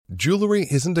Jewelry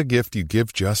isn't a gift you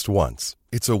give just once.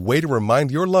 It's a way to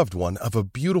remind your loved one of a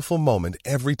beautiful moment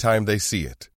every time they see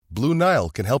it. Blue Nile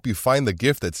can help you find the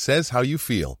gift that says how you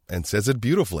feel and says it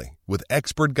beautifully, with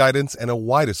expert guidance and a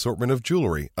wide assortment of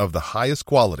jewelry of the highest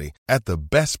quality at the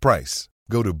best price.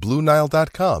 Go to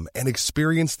BlueNile.com and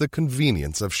experience the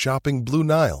convenience of shopping Blue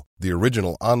Nile, the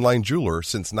original online jeweler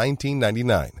since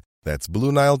 1999. That's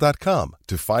BlueNile.com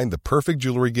to find the perfect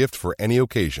jewelry gift for any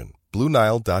occasion.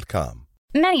 BlueNile.com.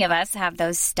 Many of us have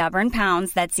those stubborn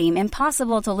pounds that seem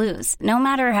impossible to lose, no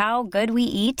matter how good we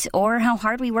eat or how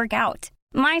hard we work out.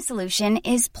 My solution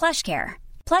is PlushCare.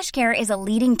 PlushCare is a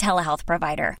leading telehealth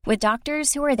provider with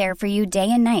doctors who are there for you day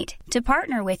and night to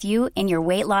partner with you in your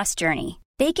weight loss journey.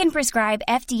 They can prescribe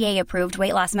FDA-approved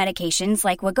weight loss medications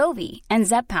like Wegovy and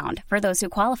Zepbound for those who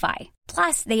qualify.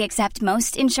 Plus, they accept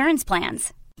most insurance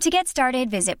plans. To get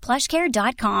started, visit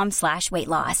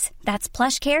plushcare.com/weightloss. That's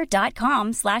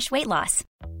plushcare.com/weightloss.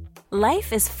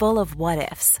 Life is full of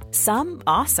what-ifs. Some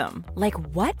awesome, like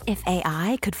what if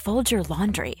AI could fold your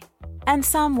laundry? And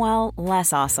some, well,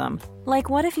 less awesome,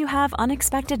 like what if you have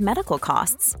unexpected medical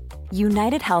costs?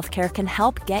 United Healthcare can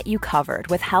help get you covered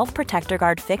with Health Protector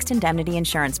Guard fixed indemnity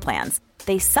insurance plans.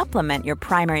 They supplement your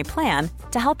primary plan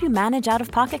to help you manage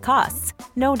out-of-pocket costs.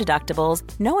 No deductibles,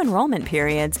 no enrollment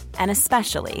periods, and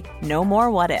especially no more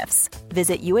what-ifs.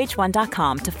 Visit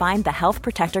uh1.com to find the Health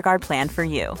Protector Guard plan for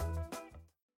you.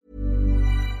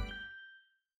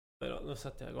 Nu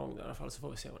sätter jag igång det i alla fall, så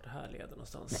får vi se vart det här leder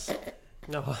någonstans.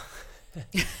 Ja.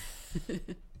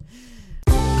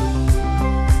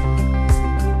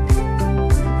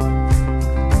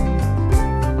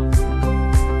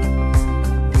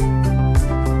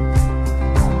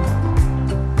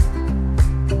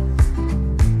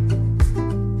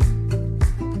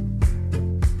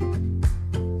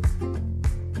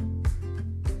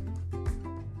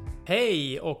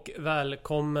 Hej och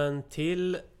välkommen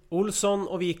till Olsson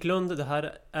och Wiklund. Det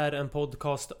här är en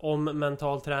podcast om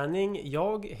mental träning.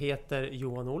 Jag heter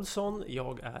Johan Olsson.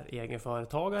 Jag är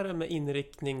egenföretagare med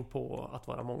inriktning på att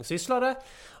vara mångsysslare.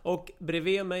 Och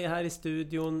bredvid mig här i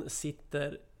studion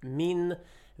sitter min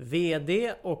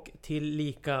VD och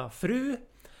tillika fru,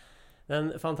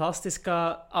 den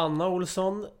fantastiska Anna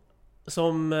Olsson.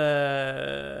 Som,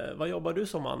 vad jobbar du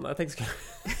som, Anna? Jag tänkte,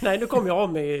 nej, nu kom jag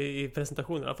av mig i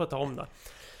presentationen. Jag får ta om det.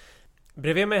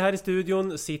 Bredvid mig här i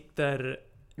studion sitter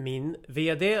min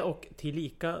VD och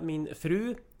tillika min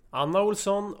fru Anna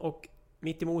Olsson, och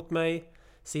mitt emot mig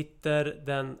sitter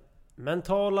den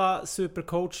mentala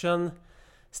supercoachen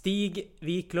Stig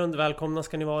Wiklund. Välkomna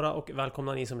ska ni vara, och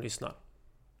välkomna ni som lyssnar.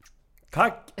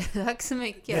 Tack! Tack så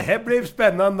mycket. Det här blev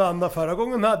spännande, Anna. Förra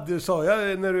gången sa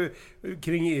jag när du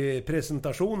kring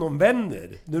presentation om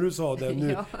vänner, när du sa det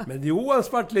nu. Ja. Men Johan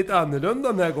vart lite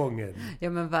annorlunda den här gången. Ja,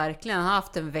 men verkligen. Han har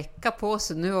haft en vecka på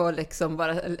sig nu och liksom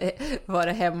bara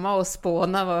vara hemma och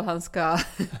spåna vad han ska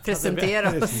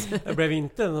presentera oss. Det blev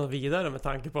inte något vidare med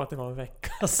tanke på att det var en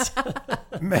vecka.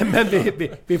 Men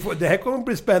vi får, det här kommer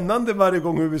bli spännande varje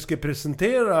gång hur vi ska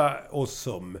presentera oss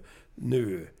som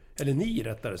nu. Eller ni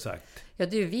rättare sagt. Ja,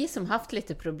 det är ju vi som haft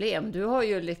lite problem. Du har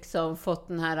ju liksom fått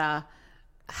den här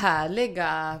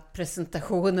härliga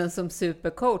presentationen som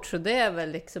supercoach, och det är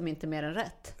väl liksom inte mer än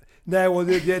rätt. Nej, och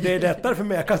det är lättare för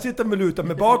mig. Jag kan sitta med luta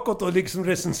mig bakåt och liksom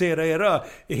recensera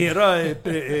era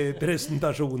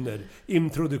presentationer,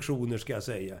 introduktioner ska jag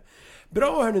säga.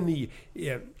 Bra hörni ni.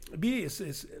 Vi,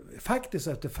 faktiskt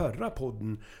efter förra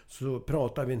podden så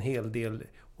pratade vi en hel del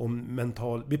om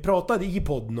mental... Vi pratade i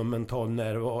podden om mental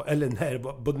närvaro,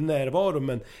 eller både närvaro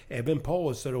men även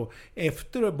pauser. Och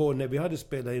efter när vi hade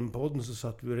spelat in podden så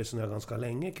satt vi och resonerade ganska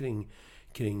länge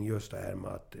kring just det här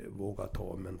med att våga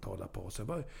ta mentala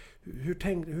pauser. Hur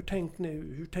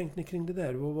tänkte ni kring det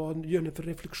där? Vad gör ni för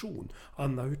reflektion?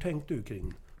 Anna, hur tänkte du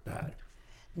kring det här?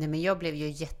 Nej, men jag blev ju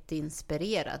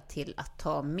jätteinspirerad till att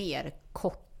ta mer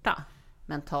korta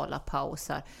mentala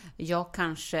pauser. Jag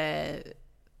kanske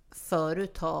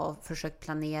förut har försökt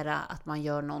planera att man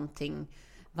gör någonting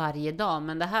varje dag,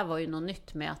 men det här var ju något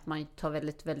nytt med att man tar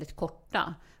väldigt, väldigt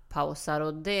korta pauser,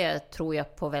 och det tror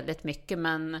jag på väldigt mycket.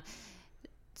 Men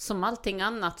som allting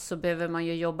annat så behöver man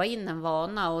ju jobba in en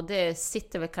vana, och det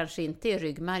sitter väl kanske inte i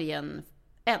ryggmärgen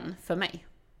än för mig.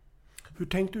 Hur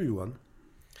tänkte du, Johan?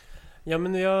 Ja,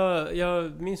 men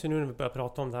jag minns ju nu när vi började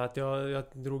prata om det här att jag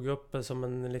drog upp det som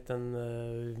en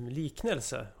liten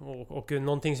liknelse, och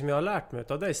någonting som jag har lärt mig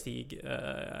av dig, Stig,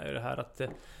 är det här att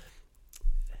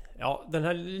ja, den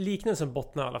här liknelsen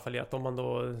bottnar i alla fall i att om man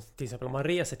då till exempel om man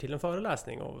reser till en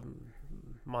föreläsning och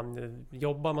man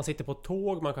jobbar, man sitter på ett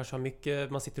tåg, man kanske har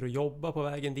mycket, man sitter och jobbar på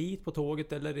vägen dit på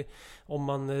tåget, eller om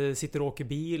man sitter och åker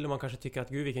bil och man kanske tycker att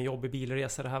gud vilken jobbig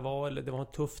bilresa det här var, eller det var en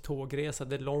tuff tågresa,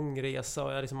 det är en lång resa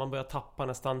och liksom man börjar tappa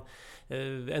nästan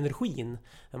energin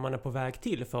när man är på väg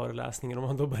till föreläsningen, och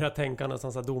man då börjar tänka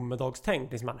nästan så här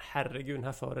domedagstänk, liksom, herregud den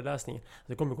här föreläsningen,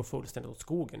 det kommer gå fullständigt åt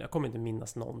skogen, jag kommer inte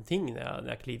minnas någonting när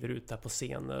jag kliver ut där på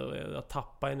scen, jag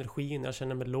tappar energin, jag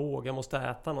känner mig låg, jag måste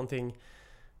äta någonting.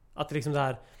 Att liksom det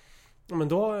här, men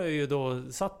då har jag ju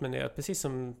då satt mig ner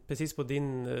precis på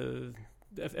din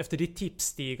efter ditt tips,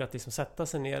 Stig, att liksom sätta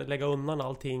sig ner, lägga undan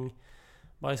allting,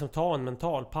 bara liksom ta en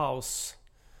mental paus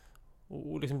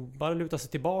och liksom bara luta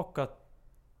sig tillbaka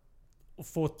och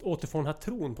återfå den här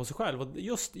tron på sig själv. Och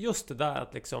just det där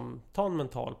att liksom ta en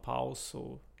mental paus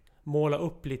och måla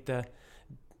upp lite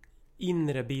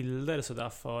inre bilder så där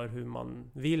för hur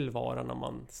man vill vara när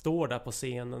man står där på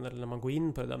scenen, eller när man går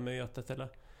in på det där mötet, eller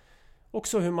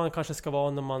också hur man kanske ska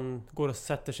vara när man går och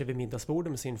sätter sig vid middagsbordet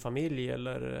med sin familj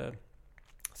eller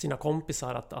sina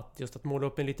kompisar, att måla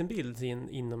upp en liten bild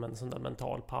inom en sån där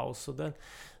mental paus. Och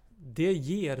det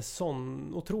ger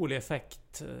sån otrolig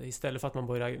effekt istället för att man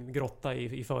börjar grotta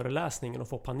i föreläsningen och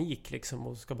få panik liksom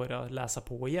och ska börja läsa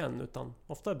på igen, utan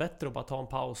ofta är det bättre att bara ta en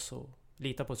paus och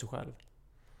lita på sig själv.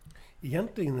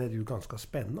 Egentligen är det ju ganska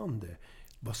spännande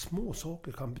vad små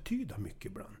saker kan betyda mycket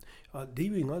ibland. Ja, det är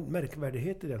ju inga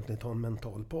märkvärdigheter egentligen att ta en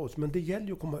mental paus, men det gäller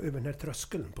ju att komma över den här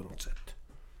tröskeln på något sätt.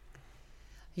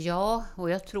 Ja, och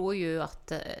jag tror ju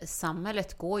att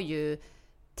samhället går ju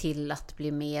till att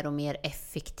bli mer och mer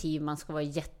effektiv. Man ska vara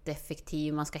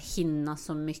jätteeffektiv, man ska hinna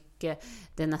så mycket.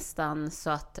 Det är nästan så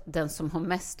att den som har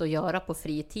mest att göra på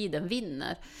fritiden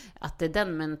vinner. Att det är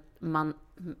den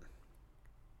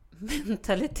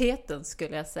mentaliteten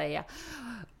skulle jag säga.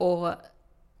 Och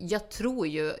jag tror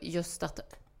ju just att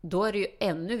då är det ju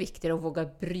ännu viktigare att våga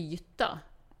bryta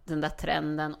den där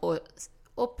trenden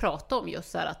och prata om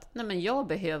just så här att nej, men jag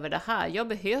behöver det här. Jag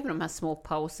behöver de här små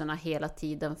pauserna hela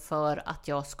tiden för att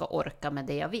jag ska orka med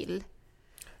det jag vill.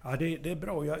 Ja, det är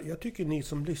bra. Jag tycker ni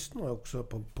som lyssnar också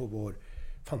på vår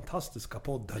fantastiska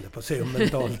podd, eller på att säga, om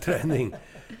mental träning.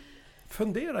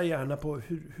 Fundera gärna på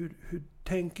hur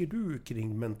tänker du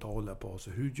kring mentala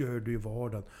pauser? Hur gör du i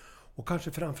vardagen? Och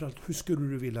kanske framförallt, hur skulle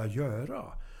du vilja göra?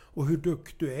 Och hur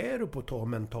duktig är du på att ta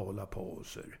mentala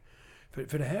pauser?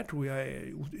 För det här tror jag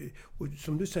är, och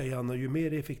som du säger Anna, ju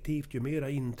mer effektivt, ju mera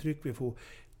intryck vi får,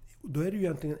 då är det ju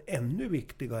egentligen ännu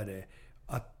viktigare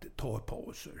att ta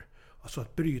pauser. Alltså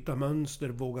att bryta mönster,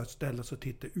 våga ställa sig och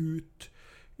titta ut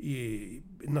i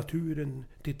naturen,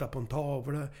 titta på en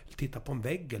tavla, titta på en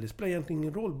vägg. Eller det spelar egentligen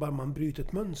ingen roll, bara man bryter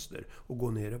ett mönster och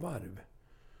går ner i varv.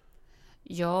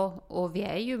 Ja, och vi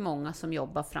är ju många som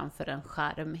jobbar framför en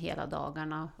skärm hela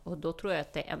dagarna. Och då tror jag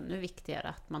att det är ännu viktigare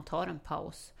att man tar en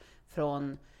paus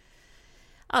från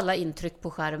alla intryck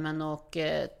på skärmen och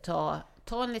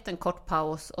ta en liten kort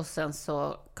paus, och sen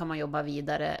så kan man jobba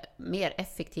vidare mer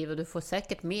effektivt och du får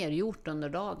säkert mer gjort under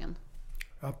dagen.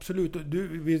 Absolut.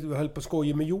 Vi höll på att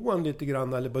skoja med Johan lite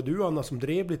grann, eller var du Anna som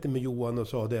drev lite med Johan och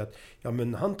sa det att ja,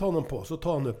 men han tar någon på så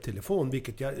tar han upp telefon,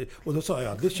 och då sa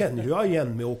jag, det känner jag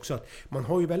igen mig också, att man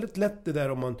har ju väldigt lätt det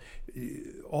där om man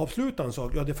avslutar en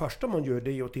sak, ja det första man gör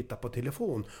det är att titta på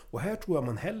telefon, och här tror jag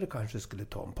man hellre kanske skulle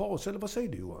ta en paus, eller vad säger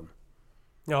du Johan?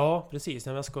 Ja, precis.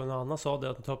 När Anna sa det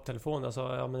att ta upp telefonen, jag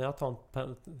sa ja, men jag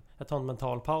tar en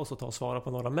mental paus och tar och svara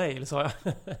på några mejl, sa jag.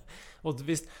 Och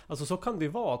visst, alltså så kan det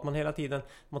ju vara att man hela tiden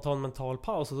man tar en mental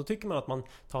paus, och då tycker man att man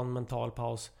tar en mental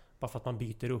paus bara för att man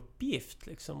byter uppgift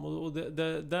liksom. Och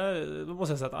då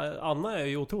måste jag säga att Anna är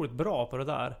ju otroligt bra på det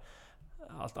där.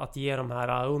 Att ge de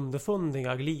här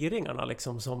underfundiga gliringarna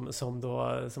liksom,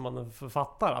 som man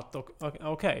fattar att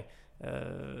okej.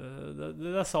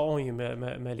 Det där sa hon ju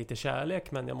med lite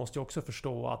kärlek, men jag måste ju också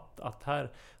förstå att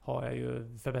här har jag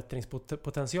ju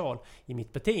förbättringspotential i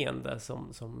mitt beteende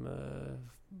som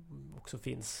också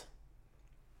finns.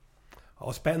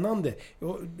 Ja, spännande.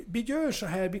 Vi gör så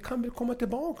här, vi kan väl komma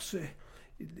tillbaks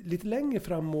lite längre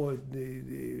fram och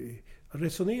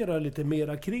resonera lite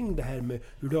mera kring det här med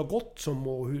hur det har gått som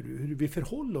och hur vi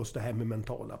förhåller oss det här med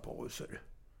mentala pauser.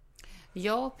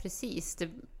 Ja, precis. Det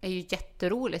är ju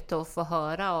jätteroligt att få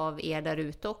höra av er där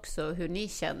ute också hur ni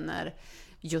känner,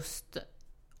 just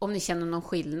om ni känner någon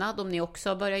skillnad, om ni också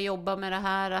har börjat jobba med det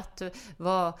här, att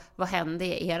vad hände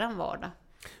i eran vardag?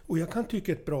 Och jag kan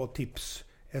tycka ett bra tips,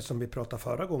 som vi pratade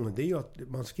förra gången, det är ju att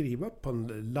man skriver upp på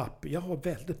en lapp. Jag har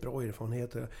väldigt bra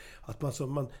erfarenheter att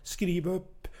man skriver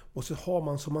upp och så har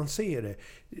man som man ser det.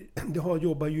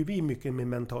 Jobbar ju vi mycket med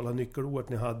mentala nyckelord.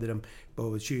 Ni hade dem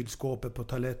på kylskåpet, på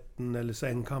toaletten eller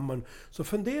sängkammaren. Så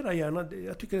fundera gärna,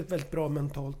 jag tycker det är ett väldigt bra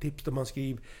mentalt tips där man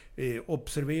skriver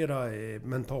observera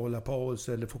mentala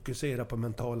pauser eller fokusera på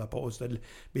mentala pauser. Eller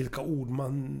vilka ord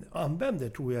man använder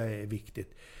tror jag är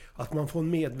viktigt. Att man får en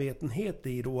medvetenhet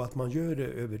i det och att man gör det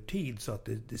över tid så att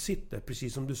det sitter,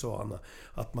 precis som du sa Anna,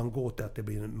 att man går till att det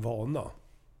blir en vana.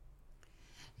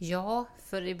 Ja,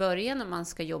 för i början när man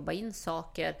ska jobba in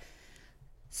saker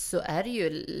så är det ju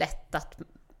lätt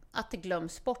att det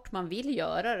glöms bort. Man vill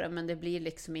göra det men det blir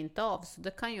liksom inte av. Så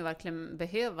det kan ju verkligen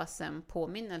behövas en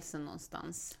påminnelse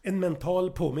någonstans. En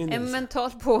mental påminnelse. En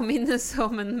mental påminnelse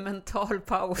om en mental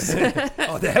paus.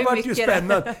 Ja, det här var ju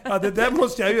spännande. Ja, det där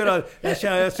måste jag göra.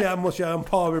 Jag måste göra en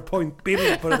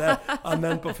PowerPoint-bild på det där.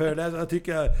 Använd på föreläsning. Jag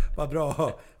tycker det var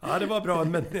bra. Ja, det var bra.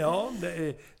 Men ja, det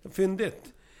är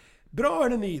fyndigt. Bra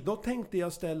hörni ni. Då tänkte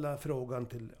jag ställa frågan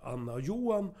till Anna och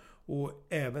Johan. Och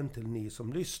även till ni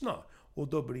som lyssnar. Och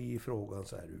då blir frågan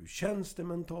så här, hur känns det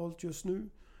mentalt just nu?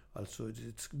 Alltså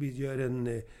vi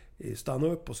gör stanna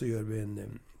upp och så gör vi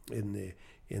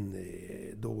en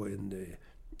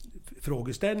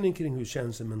frågeställning kring hur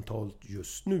känns det mentalt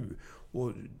just nu.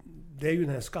 Och det är ju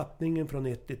den här skattningen från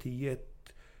 1 till 10.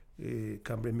 1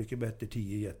 kan bli mycket bättre,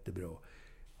 10 jättebra.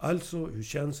 Alltså, hur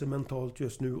känns det mentalt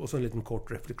just nu? Och så en liten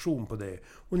kort reflektion på det.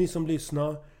 Och ni som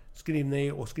lyssnar, skriv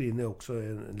ner också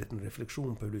en liten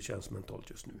reflektion på hur det känns mentalt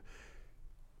just nu.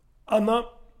 Anna,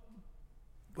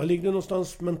 vad ligger du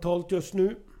någonstans mentalt just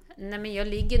nu? Nej, men jag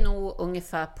ligger nog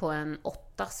ungefär på en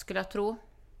 8 skulle jag tro.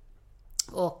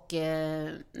 Och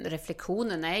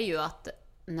reflektionen är ju att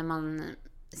när man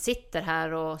sitter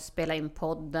här och spelar in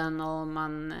podden och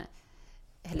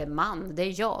det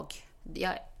är jag.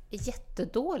 Jag är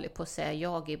jättedålig på att säga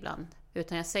jag ibland.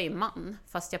 Utan jag säger man,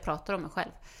 fast jag pratar om mig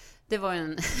själv. Det var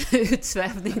en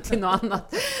utsvävning till något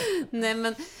annat. Nej,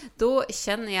 men då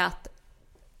känner jag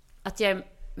att jag är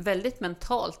väldigt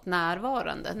mentalt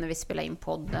närvarande när vi spelar in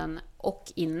podden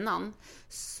och innan.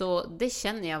 Så det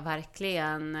känner jag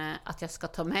verkligen att jag ska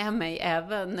ta med mig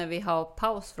även när vi har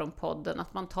paus från podden.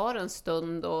 Att man tar en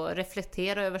stund och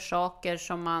reflekterar över saker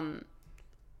som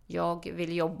jag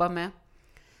vill jobba med.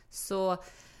 Så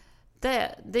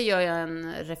det gör jag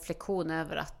en reflektion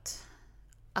över att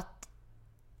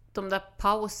de där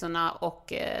pauserna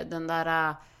och den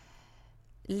där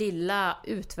lilla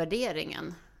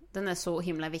utvärderingen, den är så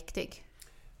himla viktig.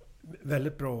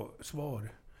 Väldigt bra svar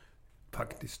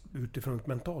faktiskt utifrån ett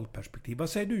mentalt perspektiv. Vad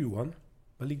säger du Johan?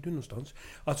 Var ligger du någonstans?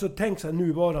 Alltså tänk så här,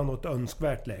 nuvarande och ett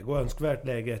önskvärt läge. Och önskvärt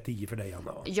läge är 10 för dig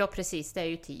Anna. Ja precis, det är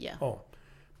ju 10. Ja.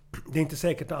 Det är inte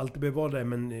säkert att alltid behöver vara det,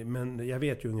 men jag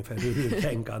vet ju ungefär hur du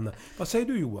tänker Anna. Vad säger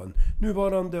du Johan?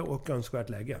 Nuvarande och önskvärt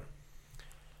läge?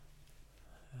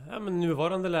 Ja, men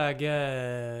nuvarande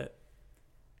läge...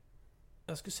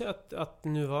 Jag skulle säga att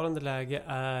nuvarande läge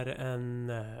är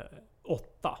en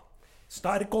 8.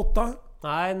 Stark 8?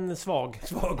 Nej, en svag.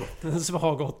 En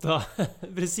svag 8.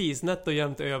 Precis, nätt och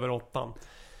jämnt över 8.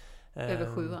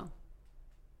 Över 7.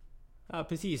 Ja,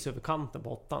 precis över kanten på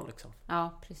 8 liksom.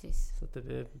 Ja, precis. Så att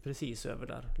det är precis över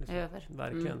där. Liksom. Över.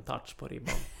 Verkligen touch på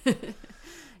ribban.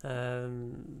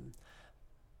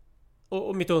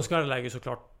 Och mitt önskvärda läge är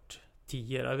såklart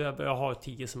 10. Jag har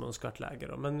 10 som önskvärt läge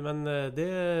då. Men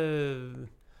det...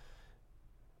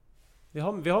 Vi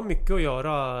har mycket att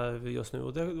göra just nu.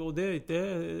 Och det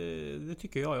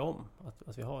tycker jag om.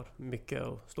 Att vi har mycket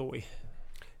att stå i.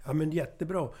 Ja men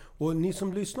jättebra. Och ni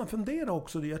som lyssnar, fundera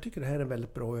också. Jag tycker det här är en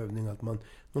väldigt bra övning. Att man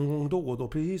någon gång då och då,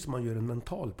 precis som man gör en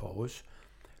mental paus.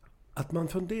 Att man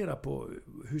funderar på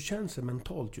hur känns det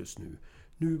mentalt just nu.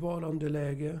 Nuvarande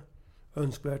läge,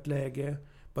 önskvärt läge.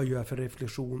 Vad gör jag för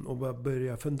reflektion och vad börjar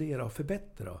jag fundera och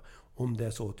förbättra. Om det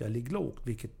är så att jag ligger lågt,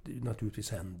 vilket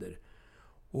naturligtvis händer.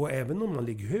 Och även om man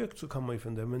ligger högt så kan man ju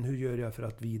fundera, men hur gör jag för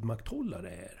att vidmakthålla det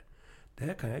här? Det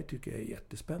här kan jag tycka är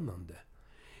jättespännande.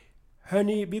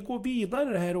 Hörrni, vi går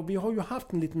vidare här och vi har ju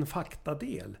haft en liten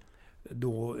faktadel.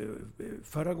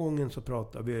 Förra gången så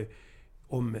pratade vi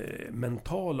om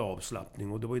mental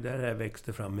avslappning och det var ju där det här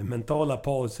växte fram med mentala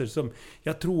pauser som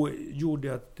jag tror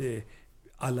gjorde att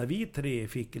alla vi 3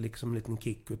 fick liksom en liten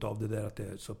kick utav det där att det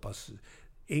är så pass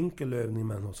enkel övning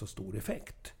men har så stor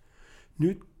effekt.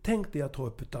 Nu tänkte jag ta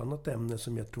upp ett annat ämne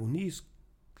som jag tror ni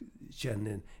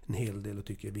känner en hel del och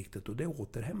tycker är viktigt och det är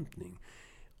återhämtning.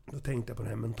 Då tänkte jag på den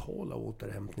här mentala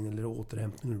återhämtningen eller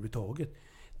återhämtningen överhuvudtaget.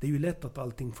 Det är ju lätt att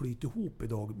allting flyter ihop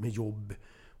idag med jobb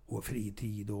och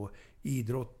fritid och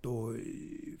idrott och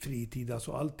fritid.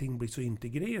 Alltså allting blir så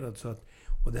integrerat så att,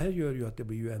 och det här gör ju att det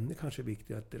blir ju ännu kanske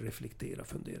viktigare att reflektera,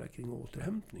 fundera kring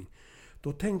återhämtning.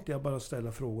 Då tänkte jag bara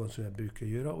ställa frågan som jag brukar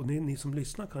göra. Och ni som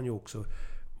lyssnar kan ju också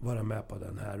vara med på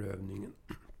den här övningen.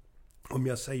 Om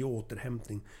jag säger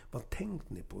återhämtning, vad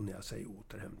tänkte ni på när jag säger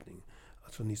återhämtning?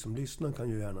 Alltså ni som lyssnar kan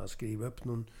ju gärna skriva upp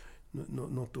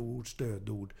något ord,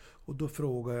 stödord. Och då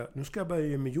frågar jag, nu ska jag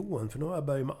börja med Johan, för nu har jag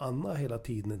börjat med Anna hela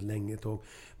tiden ett längre tag.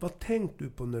 Vad tänkte du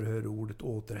på när du hör ordet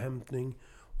återhämtning?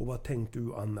 Och vad tänkte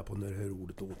du, Anna, på när du hör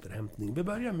ordet återhämtning? Vi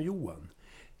börjar med Johan.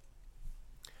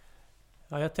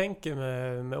 Ja, jag tänker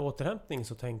med återhämtning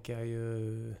så tänker jag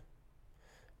ju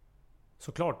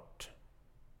såklart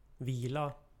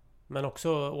vila. Men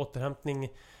också återhämtning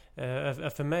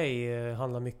för mig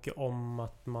handlar mycket om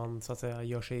att man så att säga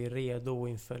gör sig redo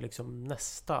inför liksom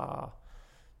nästa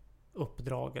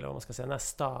uppdrag, eller vad man ska säga,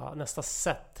 nästa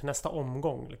set, nästa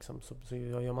omgång liksom. Så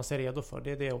gör man sig redo för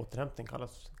det. Är det återhämtning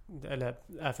kallas, eller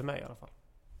är för mig i alla fall.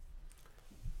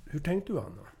 Hur tänkte du,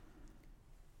 Anna?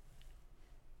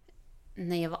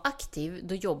 När jag var aktiv,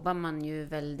 då jobbar man ju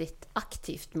väldigt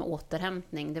aktivt med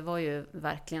återhämtning. Det var ju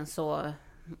verkligen så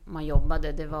man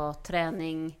jobbade. Det var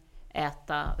träning,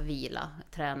 äta, vila.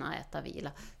 Träna, äta,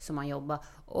 vila. Så man jobbar.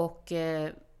 Och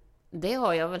det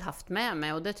har jag väl haft med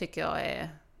mig. Och det tycker jag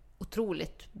är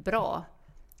otroligt bra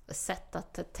sätt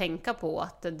att tänka på.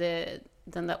 Att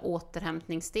den där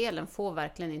återhämtningsdelen får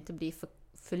verkligen inte bli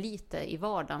för lite i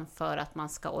vardagen för att man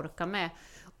ska orka med.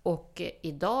 Och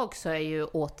idag så är ju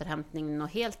återhämtning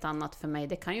något helt annat för mig.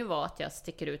 Det kan ju vara att jag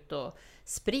sticker ut och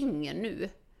springer nu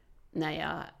när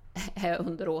jag är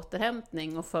under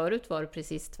återhämtning. Och förut var det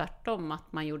precis tvärtom,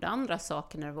 att man gjorde andra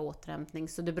saker när det var återhämtning.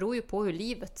 Så det beror ju på hur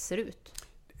livet ser ut.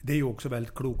 Det är ju också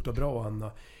väldigt klokt och bra,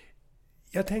 Anna.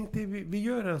 Jag tänkte vi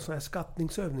gör en sån här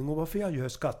skattningsövning. Och varför jag gör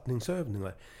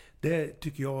skattningsövningar, det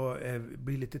tycker jag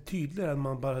blir lite tydligare än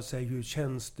man bara säger hur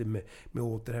känns det med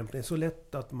återhämtning. Det är så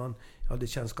lätt att man, ja, det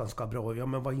känns ganska bra. Ja,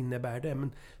 men vad innebär det?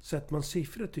 Men sätter man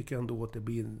siffror tycker jag ändå att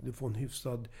du får en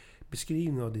hyfsad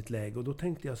beskrivning av ditt läge. Och då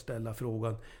tänkte jag ställa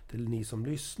frågan till ni som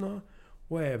lyssnar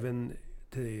och även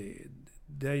till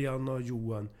dig, Anna och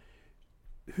Johan.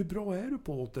 Hur bra är du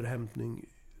på återhämtning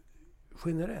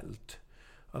generellt?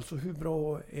 Alltså hur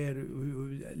bra är du,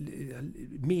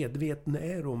 hur medveten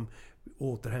är om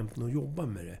återhämtning och jobba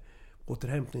med det?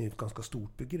 Återhämtning är ett ganska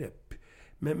stort begrepp.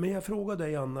 Men jag frågar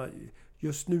dig, Anna,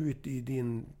 just nu i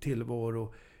din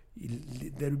tillvaro,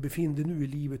 där du befinner dig nu i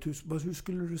livet, hur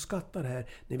skulle du skatta det här?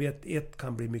 Ni vet, 1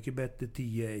 kan bli mycket bättre,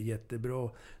 10 är jättebra.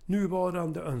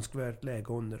 Nuvarande önskvärt läge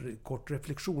och en kort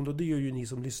reflektion, och det gör ju ni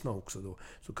som lyssnar också då,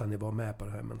 så kan ni vara med på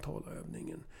den här mentala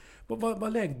övningen.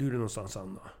 Vad lägger du det någonstans,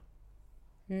 Anna?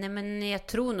 Nej, men jag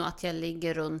tror nog att jag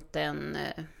ligger runt en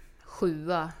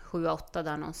 7-8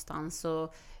 där någonstans.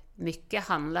 Och mycket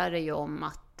handlar det ju om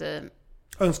att...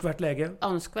 Önskvärt läge?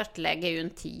 Önskvärt läge är ju en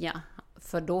 10.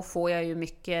 För då får jag ju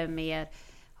mycket mer...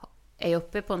 Är jag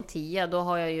uppe på en 10, då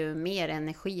har jag ju mer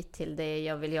energi till det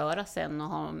jag vill göra sen och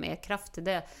har mer kraft till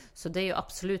det. Så det är ju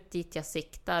absolut dit jag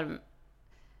siktar.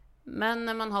 Men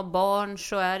när man har barn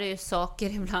så är det ju saker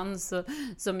ibland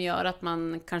som gör att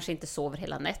man kanske inte sover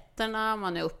hela nätterna.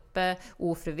 Man är uppe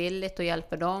ofrivilligt och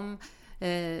hjälper dem.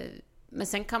 Men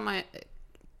sen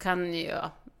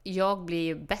jag blir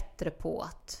ju bättre på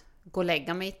att gå och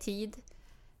lägga mig i tid.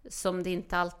 Som det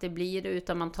inte alltid blir,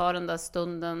 utan man tar den där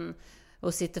stunden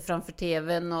och sitter framför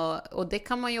tvn. Och det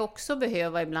kan man ju också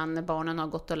behöva ibland när barnen har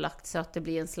gått och lagt sig, att det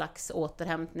blir en slags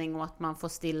återhämtning och att man får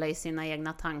stilla i sina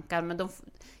egna tankar. Men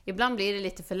ibland blir det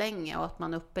lite för länge och att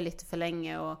man är uppe lite för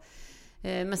länge.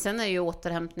 Men sen är ju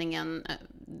återhämtningen,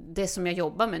 det som jag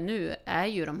jobbar med nu är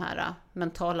ju de här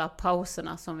mentala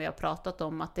pauserna som vi har pratat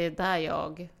om. Att det är där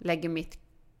jag lägger mitt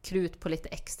krut på lite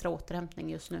extra återhämtning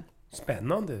just nu.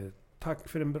 Spännande. Tack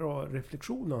för en bra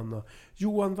reflektion, Anna.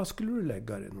 Johan, vad skulle du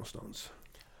lägga det någonstans?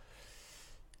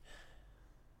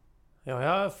 Ja,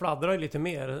 jag fladdrar lite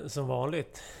mer som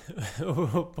vanligt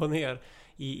upp och ner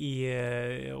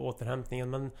i återhämtningen.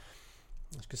 Men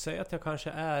jag skulle säga att jag kanske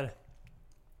är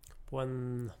på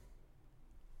en...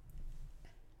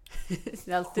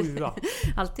 Det är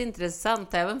alltid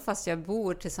intressant, även fast jag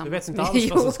bor tillsammans med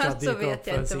Johan, så vet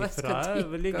jag inte vad jag ska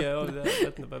dyka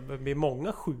upp. Det blir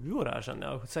många 7:or här känner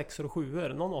jag. 6:or och 7:or,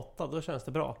 någon 8, då känns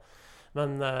det bra.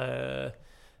 Men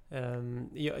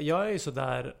jag är ju så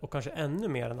där, och kanske ännu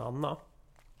mer än Anna,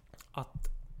 att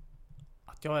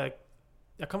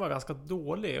jag kan vara ganska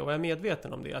dålig, och jag är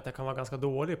medveten om det, att jag kan vara ganska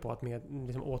dålig på att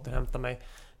liksom återhämta mig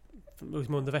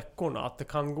under veckorna, att det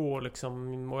kan gå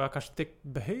liksom, och jag kanske inte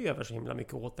behöver så himla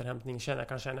mycket återhämtning, jag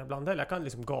kan känna ibland, eller jag kan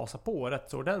liksom gasa på rätt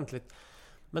så ordentligt.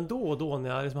 Men då och då när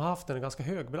jag liksom har haft en ganska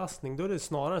hög belastning, då är det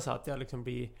snarare så att jag liksom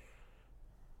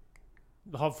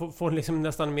får liksom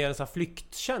nästan mer en så här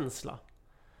flyktkänsla.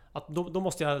 att då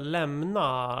måste jag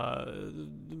lämna.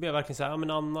 Då blir jag verkligen så här, ja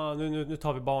men Anna, nu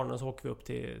tar vi barnen och så åker vi upp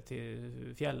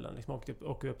till fjällen liksom,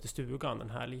 åker vi upp till stugan en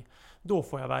helg. Då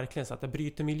får jag verkligen så att jag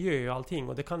bryter miljö och allting,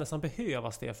 och det kan nästan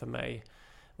behövas det för mig.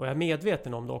 Och jag är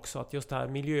medveten om det också, att just det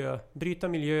här bryta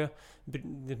miljö,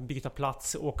 byta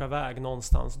plats, åka iväg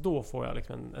någonstans, då får jag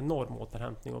liksom en enorm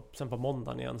återhämtning, och sen på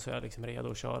måndagen igen så är jag liksom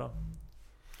redo att köra.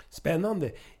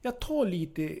 Spännande. Jag tar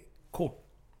lite kort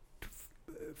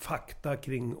fakta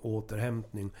kring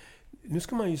återhämtning. Nu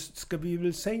ska vi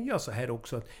väl säga så här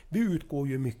också, att vi utgår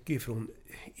ju mycket från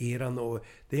eran och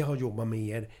det jag har jobbat med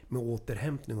er med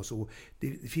återhämtning och så.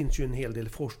 Det finns ju en hel del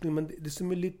forskning, men det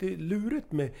som är lite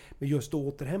lurigt med just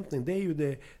återhämtning, det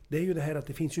är ju det här att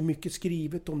det finns ju mycket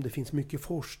skrivet om, det finns mycket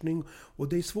forskning, och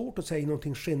det är svårt att säga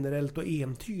någonting generellt och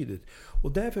entydigt.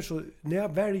 Och därför så, när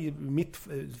jag väljer mitt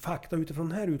fakta utifrån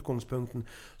den här utgångspunkten,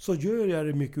 så gör jag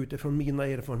det mycket utifrån mina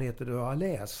erfarenheter jag har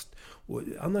läst. Och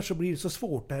annars så blir det så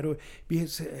svårt där, och vi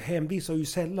hänvisar ju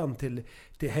sällan till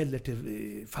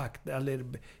fakta eller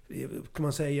kan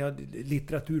man säga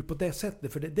litteratur på det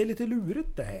sättet, för det är lite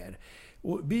lurigt det här.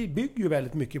 Och vi bygger ju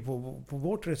väldigt mycket på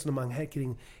vårt resonemang här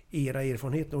kring era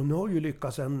erfarenheter, och ni har ju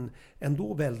lyckats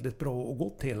ändå väldigt bra och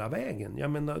gått hela vägen.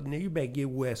 Jag menar, ni är ju bägge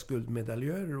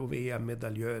OS-guldmedaljörer och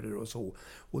VM-medaljörer och så.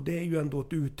 Och det är ju ändå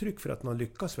ett uttryck för att man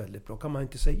lyckas väldigt bra, kan man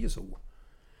inte säga så?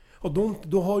 Och då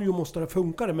måste det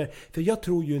funka med, för jag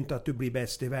tror ju inte att du blir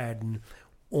bäst i världen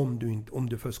om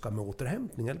du fuskar med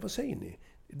återhämtning, eller vad säger ni?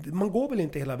 Man går väl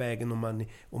inte hela vägen om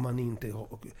man inte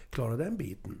klarar den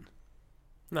biten?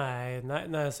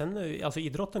 Nej, sen alltså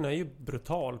idrotten är ju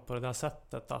brutal på det där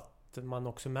sättet att man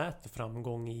också mäter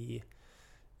framgång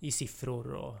i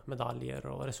siffror och medaljer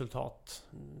och resultat.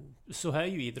 Så är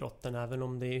ju idrotten, även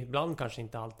om det ibland kanske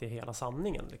inte alltid är hela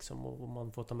sanningen liksom, och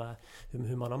man får ta med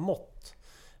hur man har mått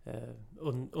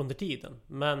under tiden.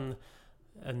 Men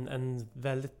en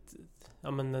väldigt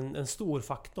en stor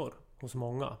faktor hos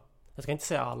många. Jag ska inte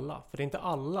säga alla, för det är inte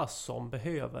alla som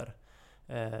behöver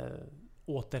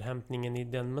återhämtningen i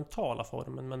den mentala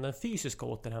formen, men den fysiska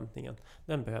återhämtningen,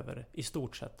 den behöver i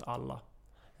stort sett alla.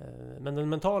 Men den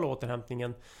mentala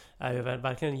återhämtningen är ju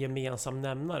verkligen en gemensam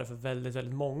nämnare för väldigt,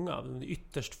 väldigt många. Det är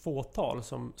ytterst fåtal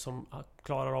som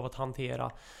klarar av att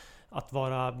hantera att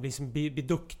bli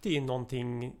duktig i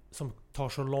någonting som tar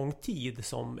så lång tid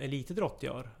som elitidrott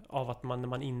gör, av att när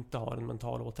man inte har en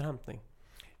mental återhämtning.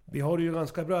 Vi har ju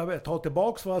ganska bra, ta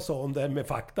tillbaks vad jag sa om det här med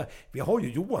fakta. Vi har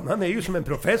ju Johan, han är ju som en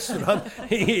professor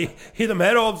i de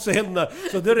här avseendena.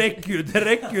 Så det räcker ju.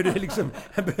 Det liksom,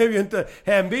 han behöver ju inte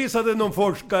hänvisa till någon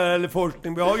forskare eller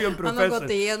forskning. Vi har ju en professor. Han har gått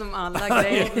igenom alla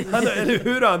grejer. Eller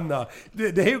hur, Anna?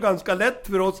 Det är ju ganska lätt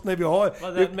för oss när vi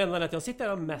har... Menar du att jag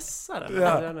sitter och mässar?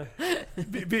 Ja.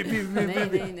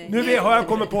 Nej. Nu har jag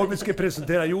kommit på att vi ska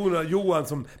presentera Johan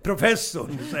som professor,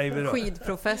 säger vi då.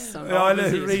 Skidprofessor. Ja,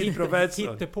 eller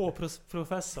skidprofessor. På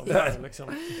professorn. Ja. Liksom.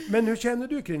 Men hur känner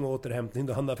du kring återhämtning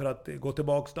då, Hanna, för att gå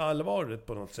tillbaka till allvaret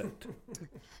på något sätt?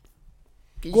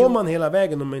 Går man hela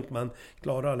vägen om inte man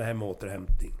klarar det här med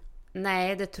återhämtning?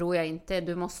 Nej, det tror jag inte.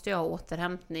 Du måste ju ha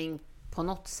återhämtning på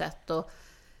något sätt. Och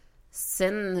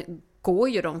sen går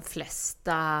ju de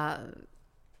flesta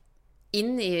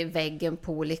in i väggen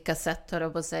på olika sätt, hör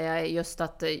jag på att säga. Just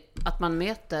att man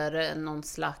möter någon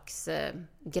slags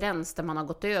gräns där man har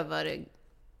gått över.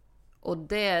 Och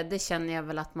det känner jag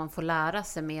väl att man får lära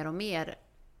sig mer och mer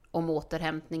om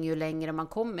återhämtning ju längre man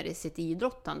kommer i sitt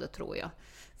idrottande, tror jag.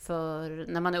 För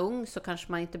när man är ung så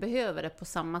kanske man inte behöver det på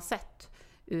samma sätt.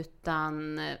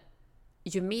 Utan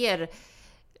ju mer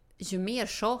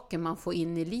saker man får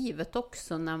in i livet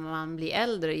också när man blir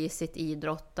äldre i sitt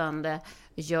idrottande,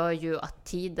 gör ju att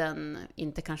tiden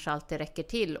inte kanske alltid räcker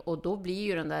till. Och då blir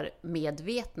ju den där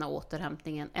medvetna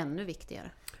återhämtningen ännu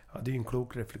viktigare. Ja, det är en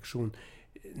klok reflektion.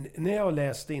 När jag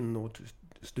läste in och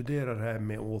studerade det här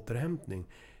med återhämtning,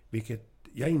 vilket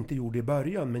jag inte gjorde i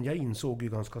början, men jag insåg ju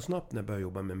ganska snabbt när jag började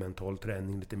jobba med mental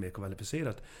träning lite mer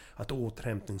kvalificerat, att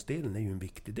återhämtningsdelen är ju en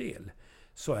viktig del.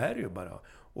 Så är det ju bara.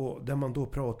 Och där man då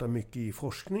pratar mycket i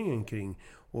forskningen kring,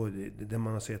 och det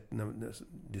man har sett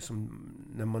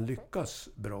när man lyckas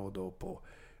bra då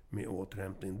med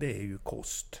återhämtning, det är ju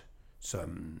kost,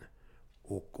 sömn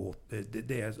och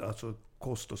det är alltså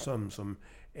kost och sömn som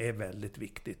är väldigt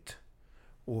viktigt.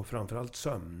 Och framförallt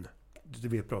sömn. Det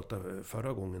vi pratade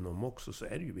förra gången om också, så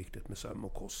är det ju viktigt med sömn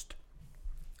och kost.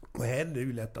 Och här är det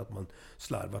ju lätt att man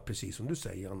slarvar, precis som du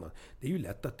säger, Anna. Det är ju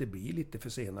lätt att det blir lite för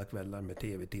sena kvällar med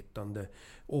tv-tittande.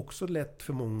 Också lätt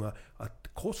för många att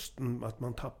kosten, att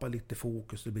man tappar lite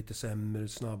fokus, det blir lite sämre,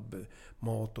 snabb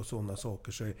mat och sådana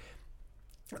saker. Så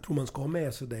jag tror man ska ha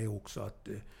med sig det också, att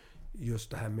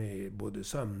just det här med både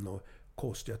sömn och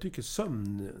kost. Jag tycker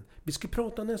sömn... Vi ska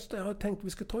prata nästa... Jag har tänkt att vi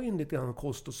ska ta in lite grann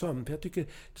kost och sömn. För jag tycker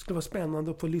det skulle vara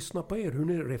spännande att få lyssna på er. Hur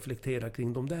ni reflekterar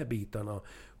kring de där bitarna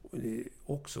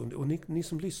också. Och ni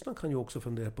som lyssnar kan ju också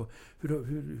fundera på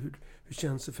hur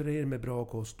känns det för er med bra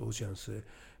kost och hur känns det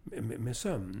med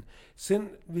sömn. Sen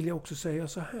vill jag också säga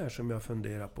så här som jag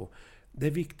funderar på. Det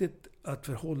är viktigt att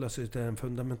förhålla sig till den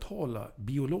fundamentala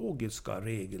biologiska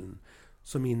regeln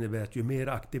som innebär att ju mer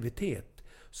aktivitet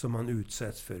som man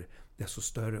utsätts för, desto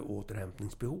större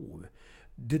återhämtningsbehov.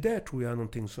 Det där tror jag är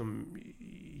någonting som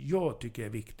jag tycker är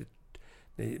viktigt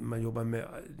när man jobbar med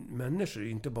människor,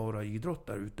 inte bara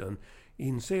idrottare, utan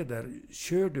inse där,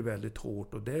 kör du väldigt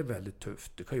hårt och det är väldigt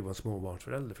tufft, det kan ju vara en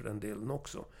småbarnsförälder för den delen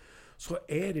också, så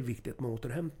är det viktigt med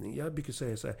återhämtning. Jag brukar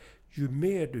säga så här, ju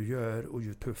mer du gör och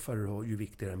ju tuffare du har, ju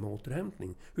viktigare med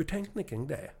återhämtning. Hur tänkte ni kring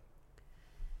det?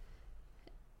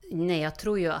 Nej, jag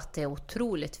tror ju att det är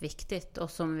otroligt viktigt,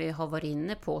 och som vi har varit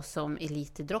inne på som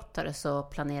elitidrottare så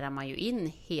planerar man ju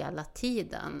in hela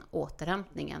tiden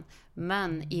återhämtningen.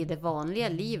 Men i det vanliga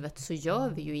livet så gör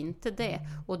vi ju inte det,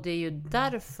 och det är ju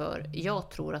därför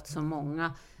jag tror att så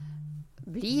många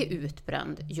blir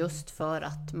utbränd, just för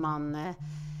att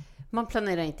man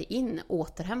planerar inte in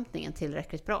återhämtningen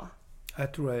tillräckligt bra.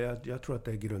 Jag tror att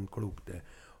det är grundklokt det.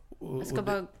 Jag ska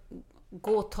bara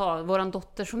gå och ta våran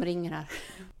dotter som ringer här.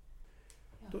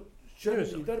 Då kör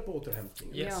vi vidare på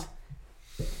återhämtningen. Yes.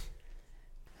 Ja.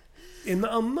 En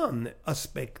annan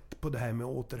aspekt på det här med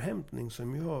återhämtning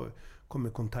som jag kommer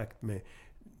i kontakt med,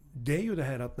 det är ju det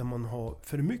här att när man har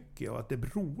för mycket och att det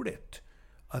blir roligt,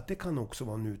 att det kan också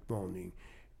vara en utmaning.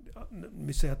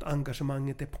 Vi säger att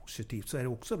engagemanget är positivt, så är det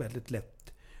också väldigt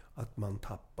lätt att man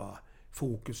tappar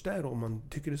fokus där, och man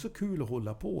tycker det är så kul att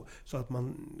hålla på så att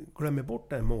man glömmer bort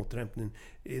det här med återhämtningen.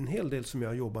 En hel del som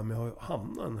jag jobbar med har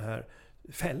hamnat den här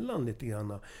fällan lite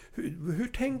grann. Hur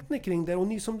tänkte ni kring det? Och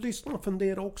ni som lyssnar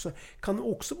funderar också, kan det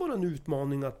också vara en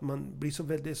utmaning att man blir så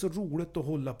väldigt, det är så roligt att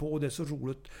hålla på, det är så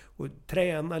roligt att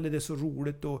träna, eller det är så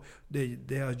roligt och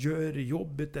det jag gör i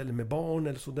jobbet eller med barn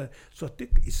eller så där, så att det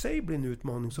i sig blir en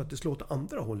utmaning så att det slår åt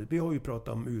andra hållet. Vi har ju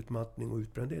pratat om utmattning och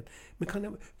utbrändhet.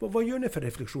 Men vad gör ni för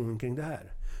reflektioner kring det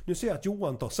här? Nu ser jag att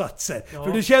Johan tar satser. Ja.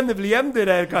 För du känner väl igen det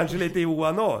där kanske lite,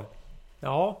 Johan?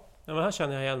 Ja, men här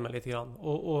känner jag igen mig lite grann.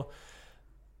 Och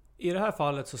i det här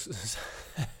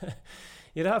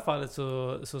fallet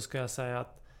så ska jag säga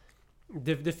att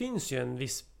det finns ju en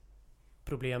viss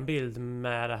problembild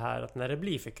med det här, att när det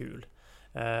blir för kul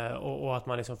och att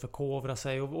man liksom förkovrar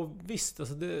sig och visst,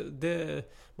 alltså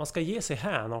man ska ge sig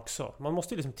hän också. Man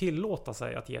måste liksom tillåta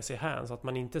sig att ge sig hän, så att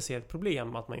man inte ser ett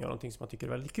problem att man gör någonting som man tycker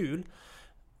är väldigt kul,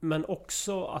 men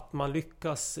också att man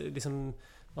lyckas liksom.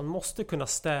 Man måste kunna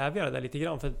stävja det där lite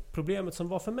grann. För problemet som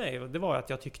var för mig, det var att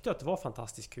jag tyckte att det var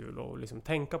fantastiskt kul att liksom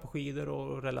tänka på skidor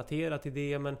och relatera till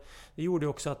det. Men det gjorde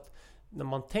också att när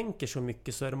man tänker så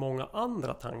mycket så är det många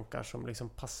andra tankar som liksom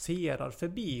passerar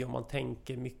förbi. Och man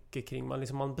tänker mycket kring,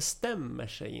 man bestämmer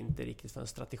sig inte riktigt för en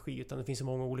strategi, utan det finns så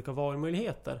många olika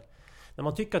valmöjligheter. När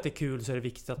man tycker att det är kul så är det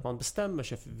viktigt att man bestämmer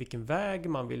sig för vilken väg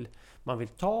man vill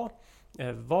ta.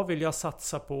 Vad vill jag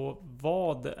satsa på?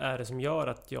 Vad är det som gör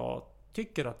att jag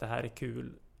tycker att det här är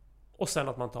kul, och sen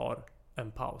att man tar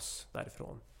en paus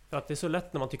därifrån. För att det är så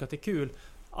lätt när man tycker att det är kul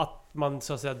att man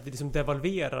så att säga liksom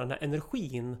devalverar den här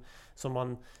energin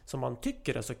som man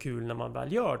tycker är så kul när man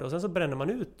väl gör det, och sen så bränner man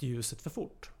ut ljuset för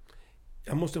fort.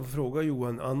 Jag måste få fråga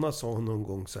Johan, Anna sa någon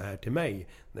gång så här till mig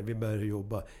när vi började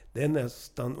jobba. Det är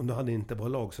nästan, och du hade inte bara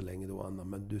lag så länge då Anna,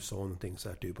 men du sa någonting så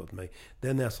här typ åt mig. Det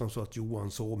är nästan så att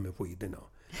Johan sov med skidorna.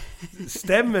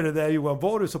 Stämmer det där, Johan?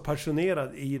 Var du så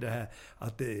passionerad i det här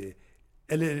att det,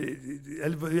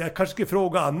 eller jag kanske ska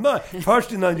fråga Anna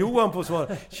först innan Johan får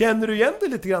svara. Känner du igen det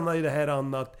lite grann i det här,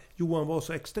 Anna, att Johan var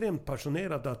så extremt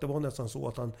passionerad att det var nästan så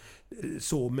att han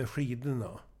sov med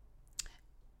skidorna?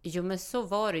 Jo, men så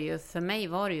var det ju. För mig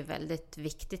var det ju väldigt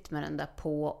viktigt med den där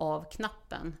på- och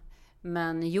av-knappen.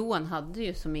 Men Johan hade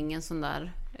ju som ingen sån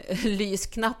där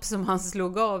lysknapp som han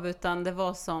slog av, utan det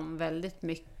var som väldigt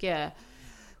mycket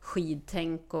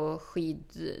skidtänk och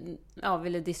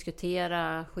ville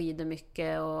diskutera skidor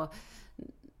mycket, och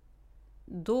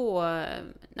då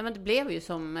det blev ju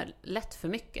som lätt för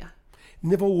mycket.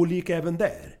 Ni var olika även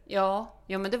där? Ja,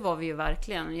 men det var vi ju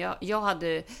verkligen. Jag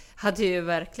hade ju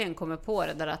verkligen kommit på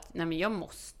det där att jag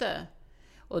måste.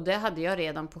 Och det hade jag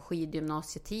redan på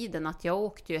skidgymnasietiden, att jag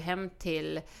åkte ju hem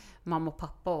till mamma och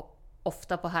pappa och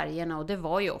ofta på helgerna, och det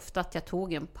var ju ofta att jag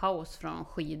tog en paus från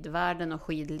skidvärlden och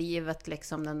skidlivet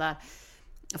liksom, den där.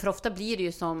 För ofta blir det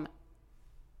ju som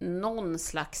någon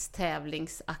slags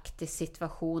tävlingsaktig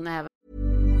situation även.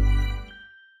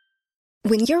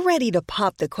 When you're ready to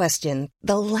pop the question,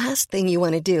 the last thing you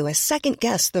want to do is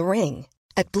second-guess the ring.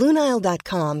 At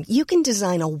BlueNile.com, you can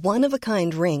design a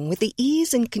one-of-a-kind ring with the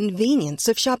ease and convenience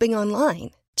of shopping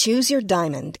online. Choose your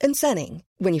diamond and setting.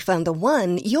 When you find the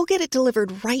one, you'll get it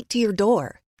delivered right to your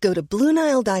door. Go to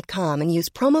BlueNile.com and use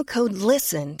promo code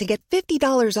LISTEN to get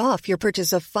 $50 off your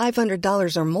purchase of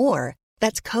 $500 or more.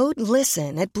 That's code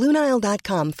LISTEN at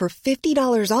BlueNile.com for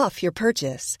 $50 off your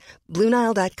purchase.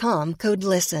 BlueNile.com, code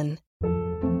LISTEN.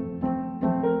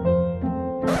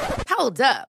 Hold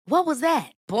up. What was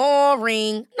that?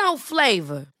 Boring. No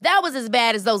flavor. That was as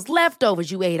bad as those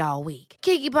leftovers you ate all week.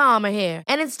 Keke Palmer here,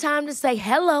 and it's time to say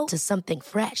hello to something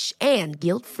fresh and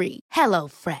guilt-free. Hello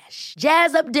Fresh.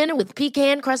 Jazz up dinner with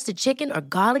pecan-crusted chicken or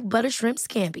garlic butter shrimp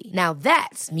scampi. Now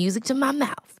that's music to my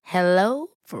mouth. Hello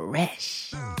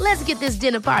Fresh. Let's get this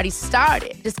dinner party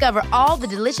started. Discover all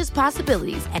the delicious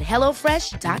possibilities at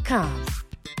hellofresh.com.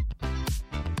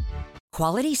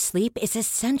 Quality sleep is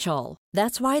essential.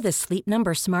 That's why the Sleep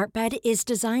Number Smart Bed is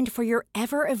designed for your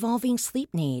ever-evolving sleep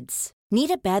needs.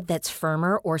 Need a bed that's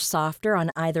firmer or softer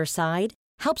on either side?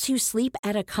 Helps you sleep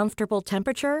at a comfortable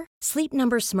temperature? Sleep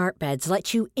Number Smart Beds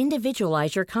let you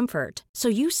individualize your comfort, so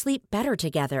you sleep better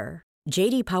together.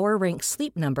 J.D. Power ranks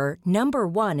Sleep Number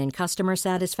 #1 in customer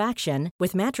satisfaction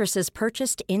with mattresses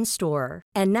purchased in-store.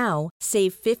 And now,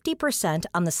 save 50%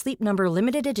 on the Sleep Number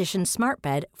Limited Edition Smart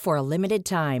Bed for a limited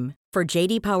time. For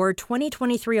J.D. Power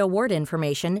 2023 award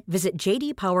information, visit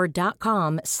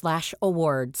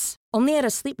jdpower.com/awards. Only at a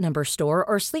Sleep Number store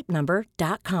or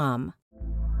sleepnumber.com.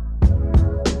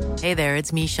 Hey there,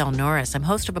 it's Michelle Norris. I'm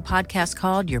host of a podcast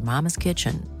called Your Mama's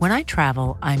Kitchen. When I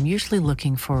travel, I'm usually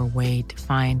looking for a way to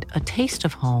find a taste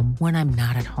of home when I'm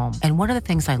not at home. And one of the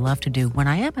things I love to do when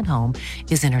I am at home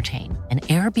is entertain. And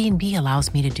Airbnb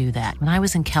allows me to do that. When I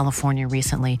was in California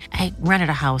recently, I rented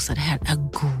a house that had a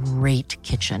great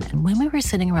kitchen. And when we were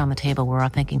sitting around the table, we were all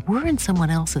thinking, we're in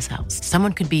someone else's house.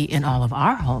 Someone could be in all of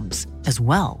our homes as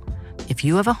well. If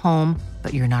you have a home,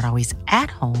 but you're not always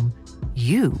at home,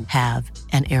 you have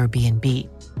an Airbnb.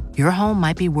 Your home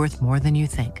might be worth more than you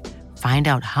think. Find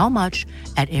out how much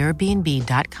at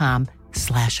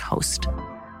airbnb.com/host.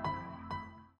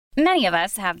 Many of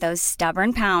us have those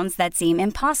stubborn pounds that seem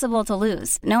impossible to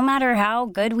lose, no matter how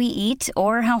good we eat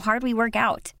or how hard we work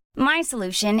out. My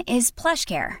solution is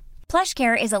PlushCare.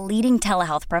 PlushCare is a leading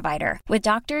telehealth provider with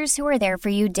doctors who are there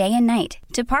for you day and night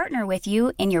to partner with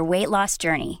you in your weight loss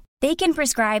journey. They can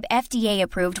prescribe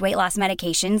FDA-approved weight loss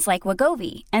medications like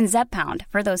Wegovy and Zepbound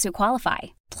for those who qualify.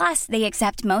 Plus, they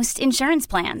accept most insurance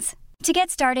plans. To get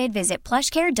started, visit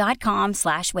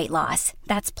plushcare.com/weightloss.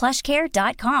 That's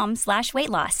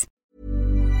plushcare.com/weightloss.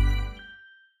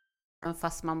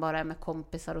 Fast man bara är med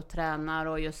kompisar och tränar,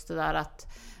 och just det där att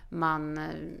man,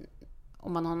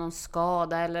 om man har någon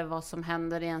skada eller vad som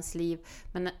händer i ens liv.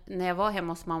 Men när jag var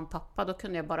hemma hos mamma och pappa, då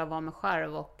kunde jag bara vara mig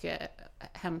själv och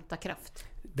hämta kraft.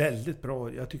 Väldigt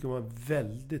bra. Jag tycker det var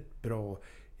väldigt bra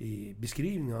i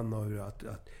beskrivningen av att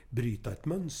bryta ett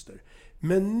mönster.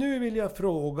 Men nu vill jag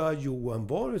fråga Johan,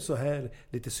 var det så här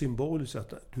lite symboliskt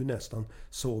att du nästan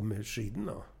sov med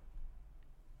skidorna?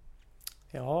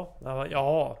 Ja,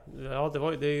 det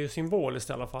är ju symboliskt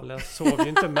i alla fall. Jag sov ju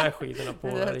inte med skidorna på.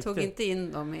 Du tog inte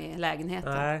in dem i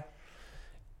lägenheten? Nej.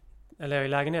 Eller i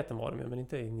lägenheten var de ju, men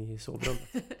inte in i sovrummet.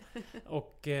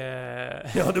 Och...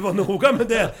 Ja, det var noga med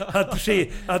det. Att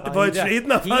det var ett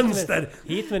skidna fönster.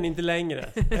 Hit men inte längre.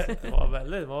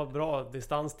 Det var bra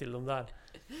distans till dem där.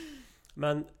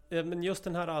 Men just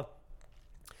den här...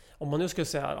 Om man nu skulle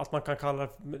säga att man kan kalla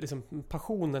liksom,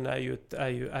 passionen är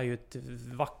ju ett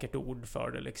vackert ord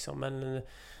för det liksom. Men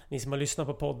ni som har lyssnat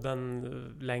på podden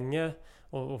länge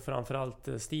och framförallt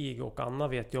Stig och Anna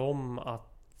vet ju om att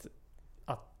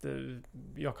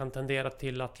jag kan tendera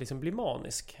till att liksom bli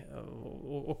manisk.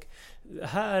 Och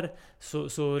här så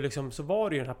var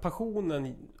det ju den här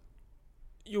passionen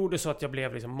gjorde så att jag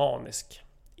blev liksom manisk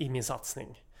i min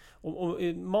satsning. Och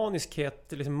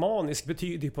maniskhet, liksom manisk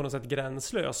betyder ju på något sätt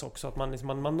gränslös också. Att man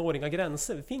når inga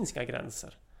gränser, det finns inga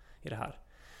gränser i det här.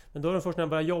 Men då är det först när jag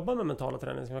började jobba med mentala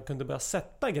träning som jag kunde börja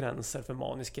sätta gränser för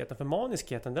maniskheten. För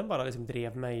maniskheten, den bara liksom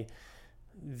drev mig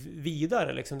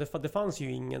vidare liksom. Det fanns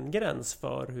ju ingen gräns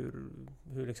för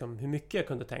hur mycket jag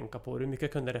kunde tänka på, hur mycket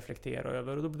jag kunde reflektera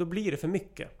över. Och då blir det för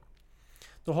mycket.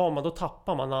 Då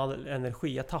tappar man all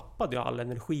energi. Jag tappade ju all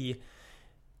energi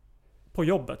på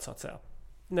jobbet så att säga.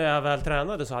 När jag väl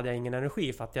tränade så hade jag ingen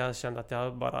energi för att jag kände att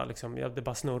jag bara liksom, det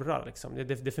bara snurrar liksom.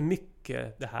 Det är för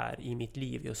mycket det här i mitt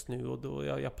liv just nu, och då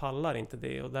jag pallar inte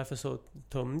det, och därför så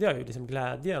tömde jag ju liksom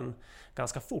glädjen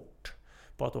ganska fort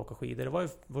på att åka skidor. Det var ju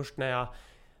först när jag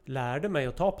lärde mig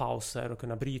att ta pauser och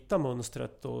kunna bryta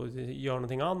mönstret och göra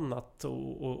någonting annat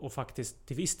och faktiskt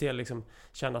till viss del liksom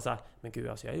känna så här, men gud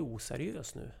alltså jag är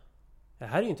oseriös nu. Det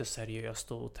här är ju inte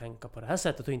seriöst att tänka på det här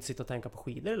sättet och inte sitta och tänka på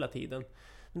skidor hela tiden.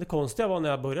 Men det konstiga var när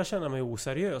jag började känna mig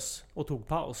oseriös och tog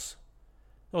paus.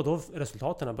 Och då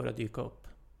resultaten började dyka upp.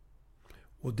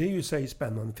 Och det är ju i sig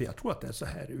spännande, för jag tror att det är så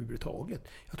här överhuvudtaget.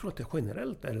 Jag tror att det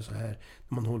generellt är det så här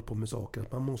när man håller på med saker.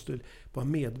 Att man måste vara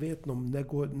medveten om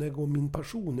när går min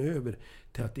passion över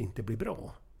till att det inte blir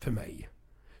bra för mig.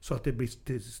 Så att det blir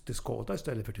till skada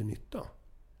istället för till nytta.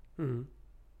 Mm.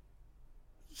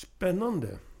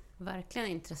 Spännande. Verkligen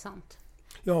intressant.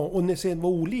 Ja, och ni ser var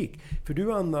olik. För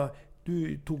du Anna,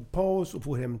 du tog paus och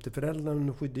får hem till föräldrarna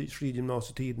under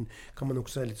skidgymnasietiden. Kan man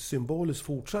också säga lite symboliskt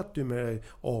fortsatte du med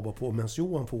av och på medan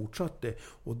Johan fortsatte.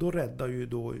 Och då räddade ju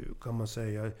då, kan man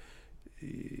säga,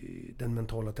 den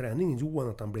mentala träningen Johan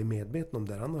att han blev medveten om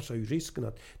det. Annars är ju risken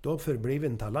att då förblev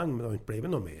en talang men det har inte blivit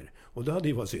något mer. Och det hade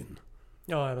ju varit synd.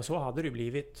 Ja, men så hade det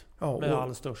blivit. Ja, med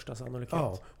all största sannolikhet.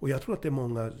 Ja, och jag tror att det är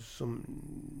många som...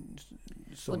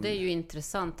 Och det är ju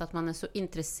intressant att man är så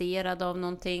intresserad av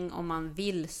någonting och man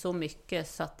vill så mycket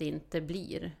så att det inte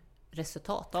blir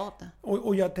resultat av det.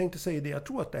 Och jag tänkte säga det, jag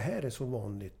tror att det här är så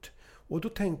vanligt. Och då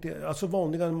tänkte jag, alltså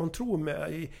vanligare än man tror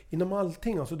med, inom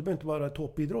allting, alltså det behöver inte vara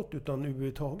toppidrott utan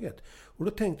överhuvudtaget. Och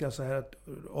då tänkte jag så här att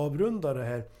avrunda det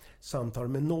här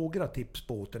samtalet med några tips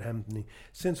på återhämtning.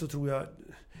 Sen så tror jag,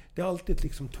 det är alltid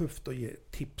liksom tufft att ge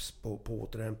tips på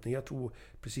återhämtning. Jag tror,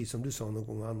 precis som du sa någon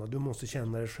gång Anna, du måste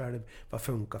känna dig själv, vad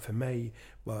funkar för mig?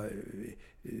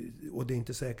 Och det är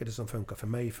inte säkert det som funkar för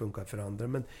mig funkar för andra.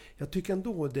 Men jag tycker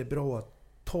ändå det är bra att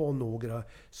ta några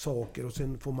saker och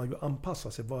sen får man ju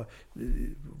anpassa sig.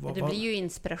 Det blir ju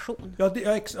inspiration. Ja, det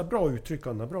är bra uttryck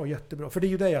Anna, bra, jättebra. För det är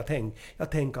ju det jag tänker.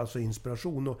 Jag tänker alltså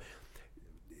inspiration. Och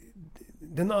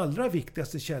den allra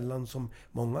viktigaste källan som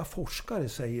många forskare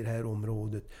säger här i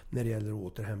området när det gäller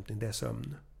återhämtning, det är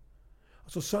sömn.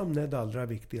 Alltså sömn är det allra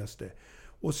viktigaste.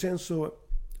 Och sen så,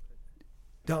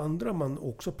 det andra man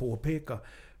också påpekar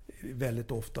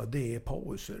väldigt ofta, det är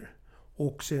pauser.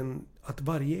 Och sen att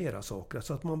variera saker,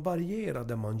 så att man varierar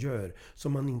det man gör så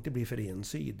man inte blir för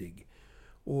ensidig.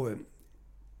 Och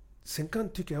sen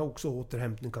tycker jag också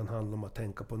återhämtning kan handla om att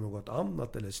tänka på något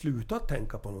annat eller sluta att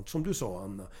tänka på något. Som du sa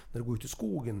Anna, när du går ut i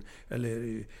skogen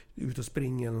eller ut och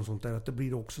springer eller något sånt där, att det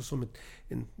blir också som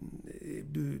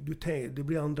det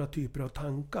blir andra typer av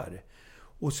tankar.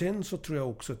 Och sen så tror jag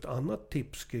också ett annat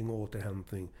tips kring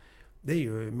återhämtning, det är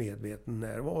ju medveten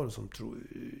närvaro som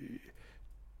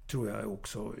tror jag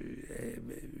också är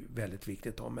väldigt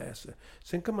viktigt att ha med sig.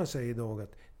 Sen kan man säga idag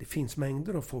att det finns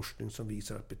mängder av forskning som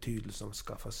visar att betydelsen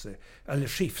skaffa sig, eller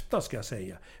skifta ska jag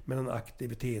säga, mellan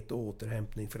aktivitet och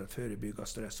återhämtning för att förebygga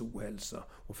stress och ohälsa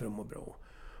och för att må bra.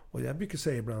 Och jag brukar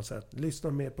säga ibland så att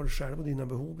lyssna mer på dig själv och dina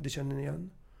behov, det känner ni igen.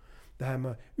 Det här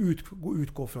med att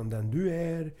utgå från den du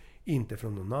är, inte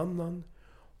från någon annan,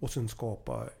 och sen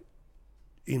skapa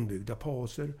inbyggda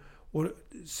pauser. Och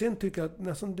sen tycker jag att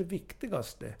nästan det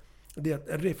viktigaste det är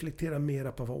att reflektera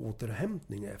mera på vad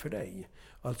återhämtning är för dig.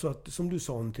 Alltså att, som du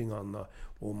sa någonting Anna,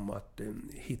 om att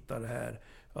hitta det här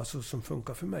alltså, som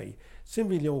funkar för mig. Sen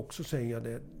vill jag också säga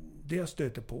det jag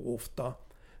stöter på ofta,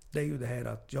 det är ju det här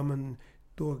att ja, men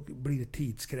då blir det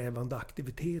tidskrävande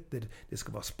aktiviteter. Det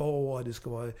ska vara spa, det ska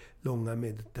vara långa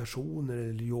meditationer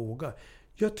eller yoga.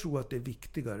 Jag tror att det är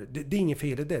viktigare. Det är inget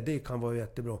fel i det kan vara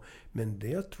jättebra. Men det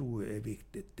jag tror är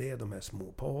viktigt, det är de här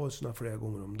små pauserna flera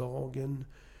gånger om dagen.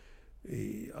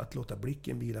 Att låta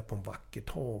blicken vila på en vacker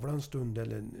tavla en stund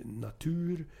eller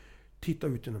natur. Titta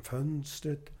ut genom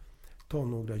fönstret. Ta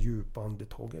några djupa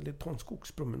andetag eller ta en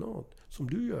skogspromenad som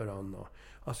du gör Anna.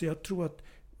 Alltså jag tror att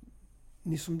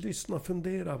ni som lyssnar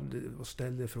funderar och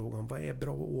ställer frågan, vad är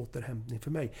bra återhämtning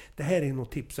för mig? Det här är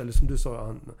något tips, eller som du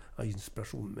sa,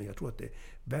 inspiration. Men jag tror att det är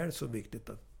väl så viktigt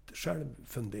att själv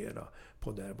fundera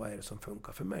på det, vad är det som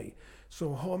funkar för mig? Så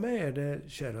ha med er det,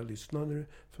 kära lyssnare,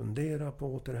 fundera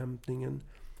på återhämtningen.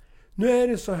 Nu är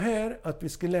det så här att vi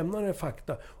ska lämna det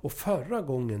fakta. Och förra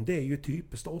gången, det är ju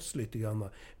typiskt oss lite grann.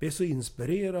 Vi är så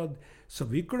inspirerade så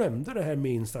vi glömde det här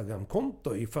med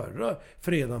Instagram-konto i förra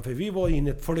fredagen. För vi var inne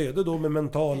i ett flöde då med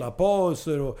mentala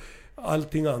pauser och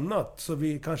allting annat. Så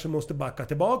vi kanske måste backa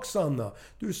tillbaka, Anna.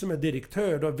 Du som är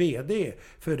direktör och VD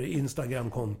för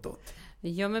Instagram-kontot.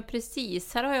 Ja men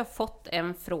precis, här har jag fått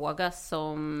en fråga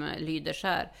som lyder så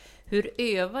här. Hur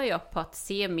övar jag på att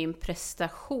se min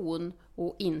prestation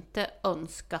och inte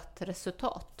önskat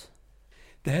resultat?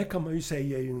 Det här kan man ju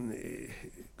säga är en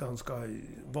ganska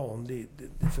vanlig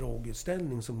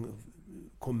frågeställning som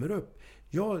kommer upp.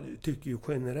 Jag tycker ju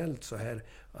generellt så här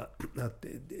att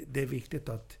det är viktigt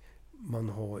att man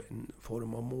har en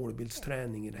form av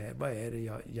målbildsträning i det här. Vad är det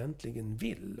jag egentligen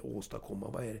vill åstadkomma?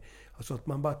 Vad är det? Alltså att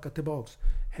man backar tillbaks.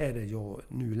 Här är jag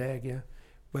nuläge.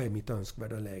 Vad är mitt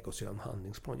önskvärda läge? Och så en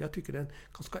handlingsplan. Jag tycker det är en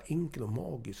ganska enkel och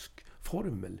magisk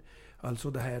formel.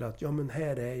 Alltså det här att, ja men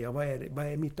här är jag. Vad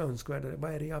är mitt önskvärda?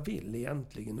 Vad är det jag vill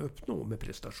egentligen uppnå med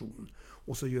prestation?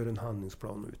 Och så gör en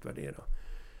handlingsplan och utvärdera.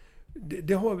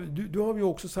 Du har ju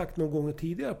också sagt någon gång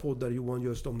tidigare poddar, Johan,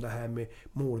 just om det här med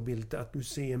målbild. Att du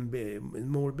ser en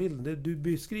målbild. Du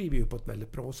beskriver ju på ett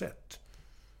väldigt bra sätt.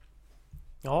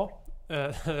 Ja,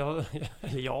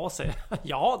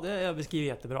 jag beskriver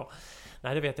jättebra.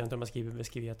 Nej, det vet jag inte om jag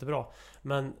beskriver jättebra.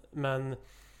 Men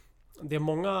det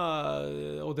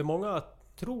är många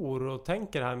tror och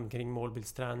tänker här kring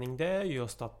målbildsträning. Det är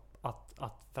just att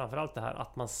framförallt det här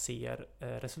att man ser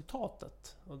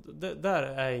resultatet. Och där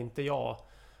är inte jag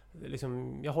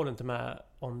liksom, jag håller inte med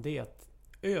om det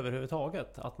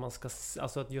överhuvudtaget. Att man ska,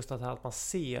 alltså att man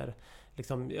ser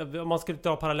liksom, om man skulle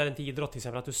dra parallellen till idrott till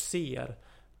exempel, att du ser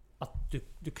att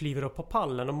du kliver upp på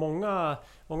pallen. Och många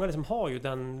liksom har ju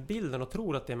den bilden och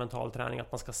tror att det är mental träning,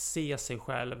 att man ska se sig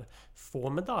själv få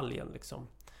medaljen liksom.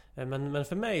 Men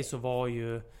för mig så var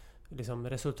ju liksom,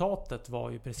 resultatet var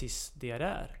ju precis det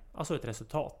är. Alltså ett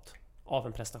resultat av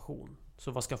en prestation.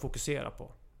 Så vad ska jag fokusera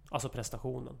på? Alltså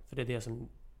prestationen. För det är det som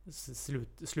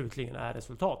slutligen är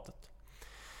resultatet.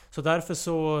 Så därför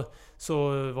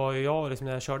så var ju jag liksom,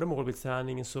 när jag körde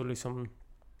målbildsträningen, så liksom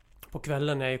på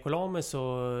kvällen när jag gick och la mig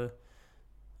så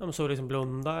liksom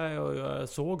blundade och jag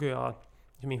såg hur jag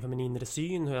inför min inre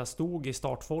syn, hur jag stod i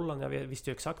startfållan. Jag visste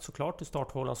ju exakt såklart hur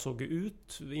startfållan såg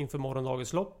ut inför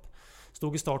morgondagens lopp.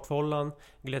 Stod i startfållan,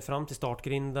 gled fram till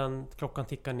startgrinden, klockan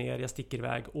tickar ner, jag sticker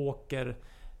iväg, åker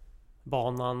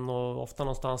banan, och ofta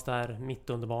någonstans där mitt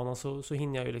under banan så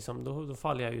hinner jag ju liksom, då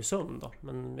faller jag ju sömn då.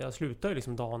 Men jag slutar ju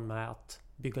liksom dagen med att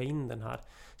bygga in den här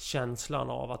känslan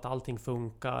av att allting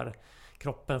funkar,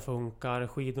 kroppen funkar,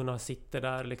 skidorna sitter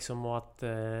där liksom, och att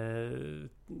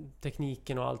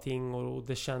tekniken och allting, och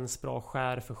det känns bra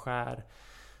skär för skär.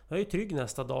 Jag är trygg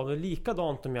nästa dag. Det är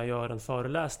likadant om jag gör en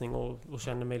föreläsning och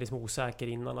känner mig liksom osäker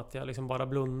innan, att jag liksom bara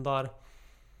blundar,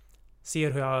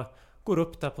 ser hur jag går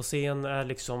upp där på scen, är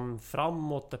liksom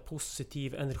framåt, är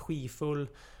positiv, energifull.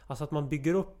 Alltså att man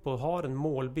bygger upp och har en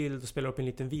målbild och spelar upp en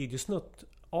liten videosnutt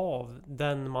av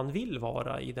den man vill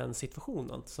vara i den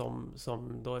situationen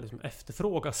som då liksom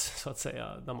efterfrågas så att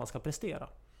säga när man ska prestera.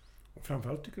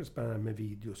 Framförallt tycker jag det är spännande med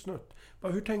videosnutt.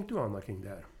 Hur tänkte du, Anna, kring det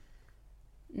här?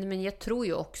 Men jag tror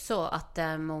ju också att det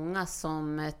är många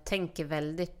som tänker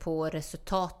väldigt på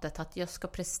resultatet, att jag ska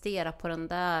prestera på den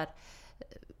där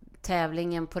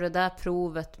tävlingen, på det där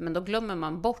provet, men då glömmer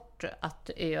man bort att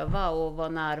öva och vara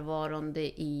närvarande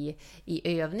i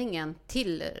övningen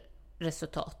till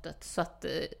resultatet. Så att,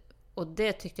 och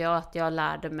det tyckte jag att jag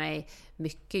lärde mig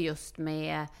mycket just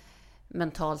med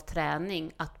mental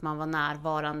träning, att man var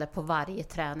närvarande på varje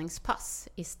träningspass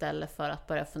istället för att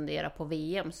börja fundera på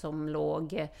VM som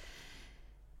låg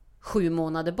 7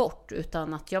 månader bort,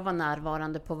 utan att jag var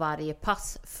närvarande på varje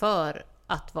pass för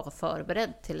att vara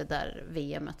förberedd till det där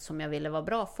VMet som jag ville vara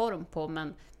bra form på.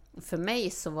 Men för mig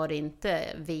så var det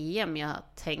inte VM jag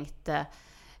tänkte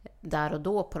där och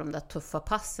då på de där tuffa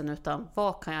passen, utan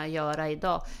vad kan jag göra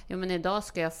idag? Jo, men idag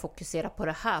ska jag fokusera på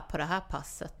det här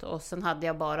passet, och sen hade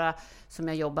jag bara som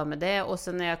jag jobbade med det, och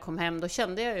sen när jag kom hem då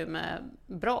kände jag ju mig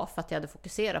bra för att jag hade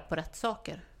fokuserat på rätt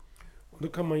saker. Och då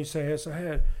kan man ju säga så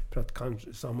här, för att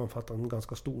kanske sammanfatta en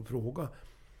ganska stor fråga,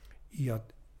 i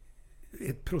att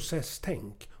ett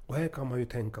processtänk, och här kan man ju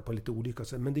tänka på lite olika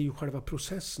sätt, men det är ju själva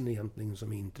processen egentligen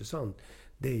som är intressant.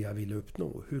 Det jag vill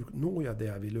uppnå. Hur når jag det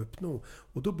jag vill uppnå?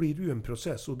 Och då blir det ju en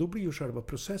process, och då blir ju själva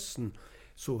processen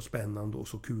så spännande och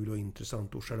så kul och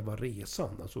intressant, och själva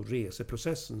resan, alltså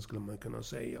reseprocessen skulle man kunna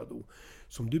säga då,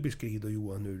 som du beskriver,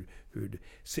 Johan,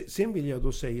 sen vill jag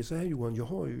då säga så här, Johan, jag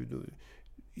har ju då,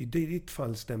 i ditt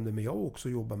fall stämde mig, jag också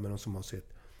jobbar med någon som har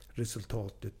sett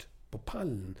resultatet på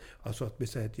pallen, alltså att vi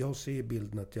säger att jag ser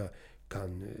bilden att jag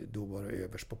kan då vara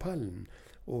överst på pallen.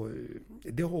 Och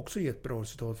det har också gett bra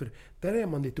resultat, för där är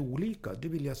man lite olika, det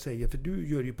vill jag säga, för du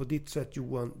gör ju på ditt sätt,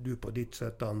 Johan, du på ditt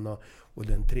sätt, Anna, och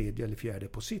den tredje eller fjärde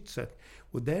på sitt sätt.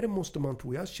 Och där måste man,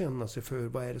 tror jag, känna sig för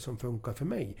vad är det som funkar för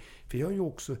mig. För jag är ju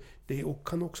också, det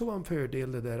kan också vara en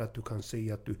fördel det där att du kan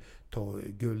se att du tar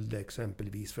guld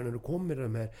exempelvis, för när du kommer i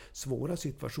de här svåra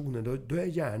situationerna, då är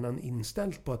hjärnan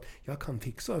inställd på att jag kan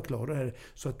fixa och klara det här,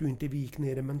 så att du inte viker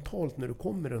ner det mentalt när du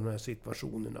kommer i de här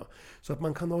situationerna. Så att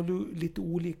man kan ha lite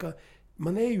olika,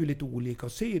 man är ju lite olika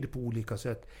och ser det på olika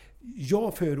sätt.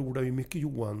 jag förordar ju mycket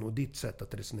Johan och ditt sätt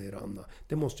att resonera, Anna.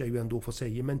 Det måste jag ju ändå få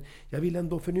säga. Men jag vill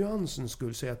ändå för nyansens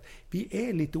skull säga att vi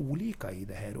är lite olika i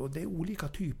det här. Och det är olika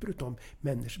typer av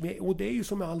människor. Och det är ju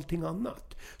som med allting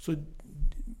annat. Så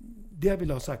det jag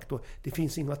vill ha sagt då, det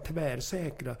finns inga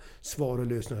tvärsäkra svar och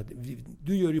lösningar.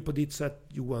 Du gör ju på ditt sätt,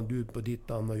 Johan, du på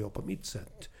ditt, Anna och jag på mitt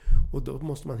sätt. Och då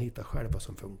måste man hitta själv vad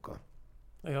som funkar.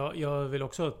 Jag vill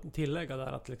också tillägga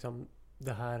där att liksom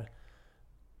det här...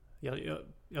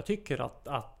 Jag tycker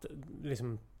att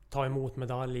liksom ta emot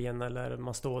medaljen, eller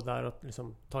man står där och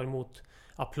liksom tar emot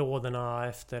applåderna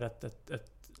efter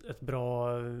ett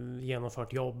bra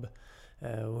genomfört jobb,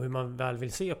 och hur man väl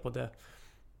vill se på det.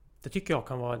 Det tycker jag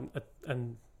kan vara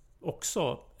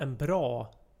också en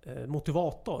bra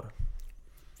motivator.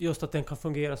 Just att den kan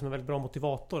fungera som en väldigt bra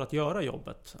motivator att göra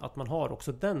jobbet. Att man har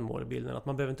också den målbilden. Att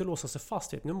man behöver inte låsa sig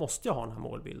fast i att nu måste jag ha den här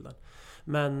målbilden.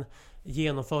 Men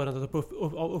genomförandet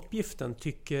av uppgiften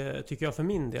tycker jag för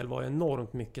min del var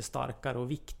enormt mycket starkare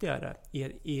och viktigare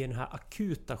i det här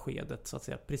akuta skedet, så att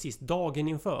säga. Precis dagen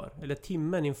inför, eller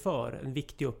timmen inför en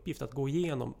viktig uppgift, att gå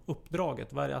igenom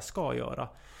uppdraget, vad jag ska göra.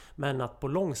 Men att på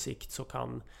lång sikt så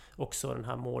kan också den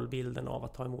här målbilden av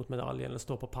att ta emot medaljen eller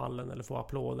stå på pallen eller få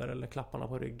applåder eller klapparna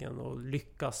på ryggen och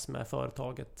lyckas med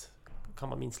företaget kan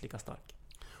vara minst lika stark.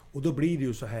 Och då blir det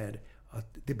ju så här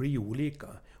att det blir olika.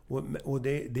 Och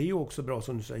det är ju också bra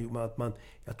som du säger, att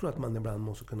jag tror att man ibland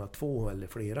måste kunna ha 2 eller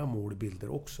flera målbilder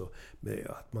också.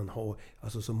 Att man har,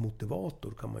 alltså som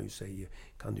motivator kan man ju säga,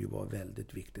 kan det ju vara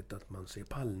väldigt viktigt att man ser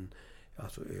pallen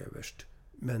alltså överst.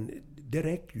 Men det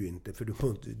räcker ju inte,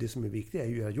 för det som är viktigt är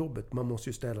ju jobbet. Man måste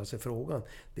ju ställa sig frågan.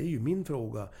 Det är ju min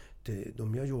fråga till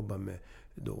de jag jobbar med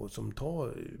då, som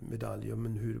tar medaljer.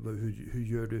 Men hur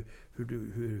gör du?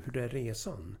 Hur är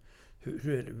resan?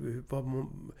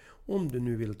 Om du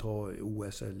nu vill ta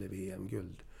OS eller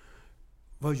VM-guld,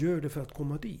 vad gör du för att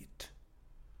komma dit?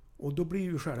 Och då blir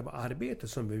ju själva arbetet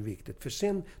som är viktigt. För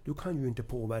sen, du kan ju inte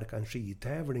påverka en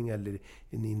skidtävling eller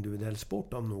en individuell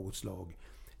sport av något slag.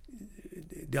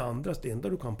 Det enda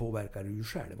du kan påverka är ju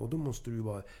själv. Och då måste du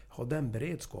ha den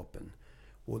beredskapen.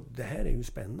 Och det här är ju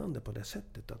spännande på det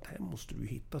sättet att här måste du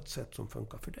hitta ett sätt som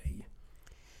funkar för dig.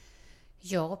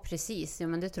 Ja, precis. Ja,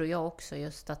 men det tror jag också.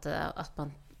 Just att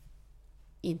man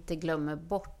inte glömmer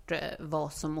bort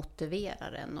vad som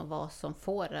motiverar en och vad som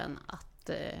får en att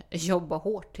jobba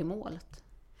hårt till målet.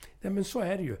 Ja, men så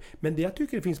är det ju. Men det jag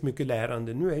tycker det finns mycket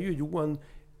lärande. Nu är ju Johan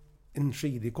en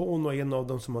skidikon och en av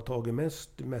dem som har tagit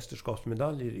mest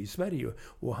mästerskapsmedaljer i Sverige.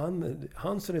 Och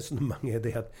hans resonemang är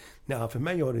det att för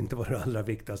mig har det inte varit det allra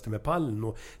viktigaste med pallen.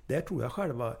 Och där tror jag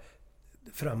själva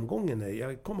framgången är.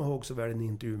 Jag kommer ihåg så väl en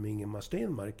intervju med Ingemar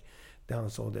Stenmark där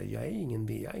han sa det: jag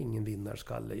är ingen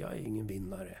vinnarskalle, jag är ingen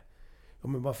vinnare. Ja,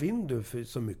 men vad vinner du för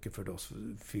så mycket för oss?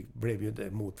 Blev ju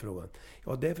det motfrågan.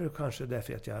 Ja,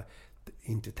 därför att jag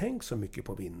inte tänker så mycket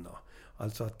på att vinna.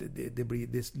 Alltså att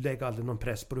det lägger aldrig någon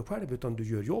press på dig själv, utan du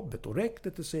gör jobbet. Och räcker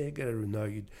det till seger är du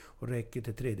nöjd. Och räcker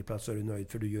till tredje plats är du nöjd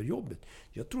för du gör jobbet.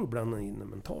 Jag tror ibland i den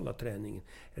mentala träningen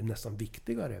är det nästan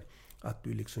viktigare att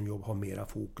du liksom har mera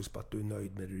fokus på att du är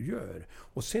nöjd med det du gör.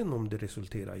 Och sen om det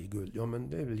resulterar i guld, ja men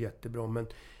det är väl jättebra. Men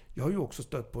jag har ju också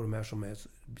stött på de här som är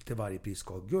till varje pris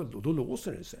ska ha guld. Och då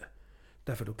låser det sig.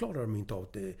 Därför då klarar de inte av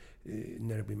det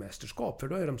när det blir mästerskap. För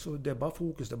då är det är bara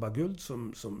fokus, det är bara guld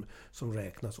som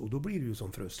räknas. Och då blir det ju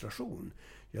som frustration.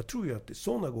 Jag tror ju att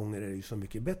sådana gånger är det ju så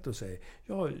mycket bättre att säga: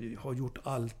 jag har gjort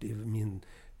allt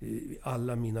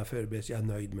alla mina förberedelser, jag är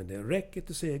nöjd med det. Räcker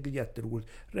till seger, jätteroligt.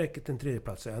 Räcker till en tredje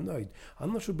plats, är jag nöjd.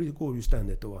 Annars så går ju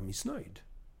ständigt att vara missnöjd.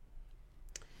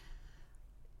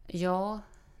 Ja,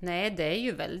 nej, det är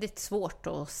ju väldigt svårt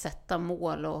att sätta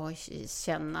mål och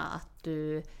känna att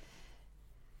du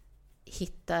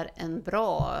hittar en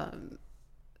bra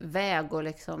väg och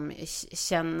liksom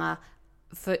känna,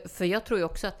 för jag tror ju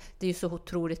också att det är så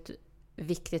otroligt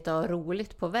viktigt att ha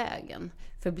roligt på vägen.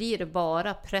 För blir det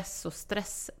bara press och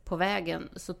stress på vägen,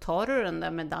 så tar du den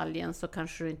där medaljen så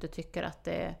kanske du inte tycker att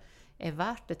det är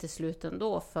värt det till slut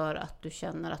ändå, för att du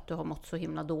känner att du har mått så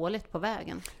himla dåligt på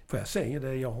vägen. Får jag säga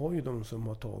det, jag har ju de som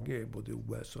har tagit både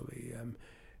OS och VM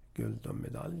guld och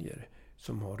medaljer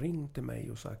som har ringt till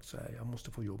mig och sagt så här: jag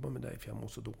måste få jobba med dig för jag mår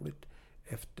så dåligt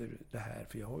efter det här,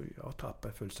 för jag har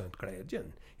tappat fullständigt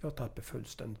glädjen. Jag har tappat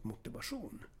fullständigt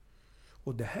motivation.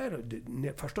 Och det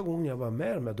här, första gången jag var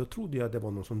med då trodde jag att det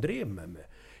var någon som drev med mig.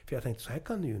 För jag tänkte, så här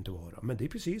kan det ju inte vara. Men det är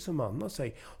precis som Anna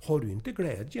säger, har du inte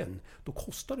glädjen, då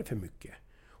kostar det för mycket.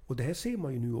 Och det här ser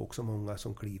man ju nu också, många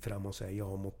som kliver fram och säger: jag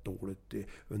har mått dåligt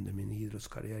under min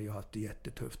idrottskarriär, jag har haft det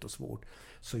jättetufft och svårt.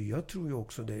 Så jag tror ju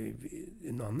också det är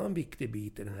en annan viktig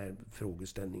bit i den här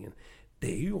frågeställningen.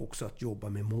 det är ju också att jobba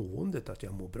med måendet, att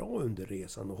jag mår bra under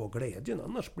resan och har glädjen.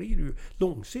 Annars blir du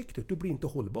långsiktigt, du blir inte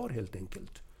hållbar helt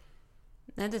enkelt.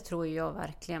 Nej, det tror jag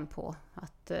verkligen på.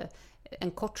 Att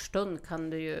en kort stund kan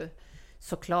du ju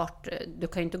såklart, du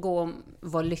kan ju inte gå och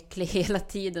vara lycklig hela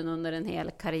tiden under en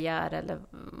hel karriär eller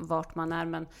vart man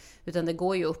är, utan det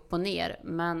går ju upp och ner.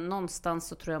 Men någonstans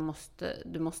så tror jag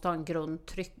du måste ha en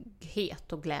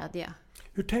grundtrygghet och glädje.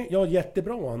 Ja,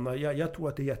 jättebra Anna. Jag tror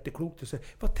att det är jätteklokt att säga.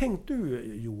 Vad tänkte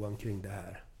du Johan kring det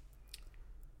här?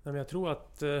 Jag tror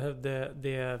att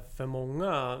det är för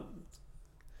många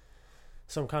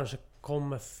som kanske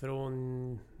kommer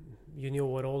från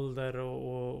juniorålder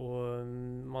och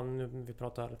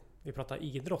vi pratar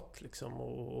idrott liksom,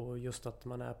 och just att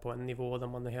man är på en nivå där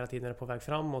man hela tiden är på väg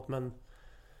framåt, men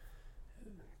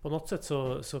på något sätt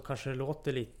så kanske det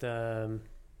låter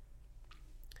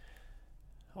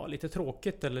lite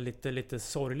tråkigt eller lite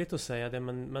sorgligt att säga det,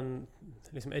 men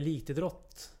liksom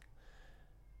elitidrott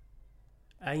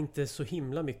är inte så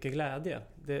himla mycket glädje.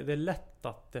 Det är lätt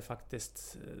att det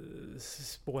faktiskt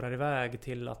spårar iväg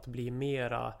till att bli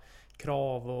mera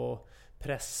krav och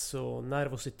press och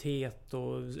nervositet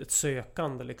och ett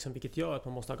sökande liksom, vilket gör att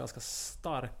man måste ha ganska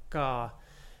starka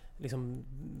liksom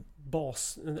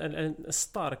en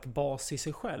stark bas i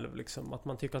sig själv liksom. Att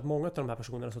man tycker att många av de här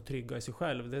personerna är så trygga i sig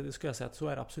själv. Det skulle jag säga att så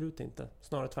är det absolut inte.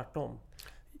 Snarare tvärtom.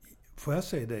 Får jag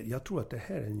säga det? Jag tror att det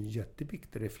här är en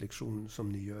jätteviktig reflektion som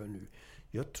ni gör nu.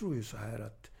 Jag tror ju så här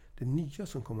att det nya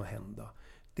som kommer att hända,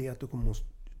 det är att det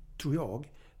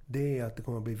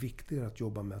kommer att bli viktigare att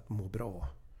jobba med att må bra.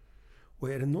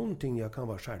 Och är det någonting jag kan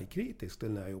vara självkritisk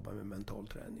till när jag jobbar med mental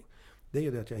träning, det är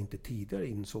ju det att jag inte tidigare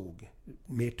insåg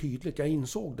mer tydligt. Jag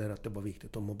insåg där att det var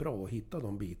viktigt att må bra och hitta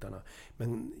de bitarna.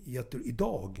 Men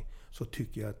idag så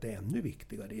tycker jag att det är ännu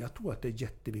viktigare. Jag tror att det är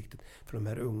jätteviktigt för de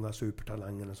här unga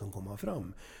supertalangerna som kommer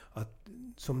fram. Att,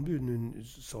 som du nu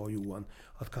sa Johan,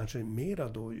 att kanske mera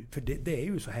då, för det är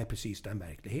ju så här precis den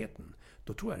verkligheten.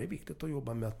 Då tror jag det är viktigt att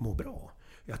jobba med att må bra.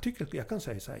 Jag kan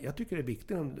säga så här, jag tycker det är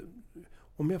viktigt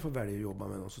om jag får välja att jobba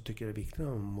med någon, så tycker jag det är viktigt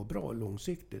att må bra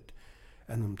långsiktigt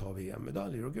än om tar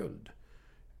VM-medaljer och guld.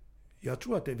 Jag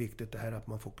tror att det är viktigt det här att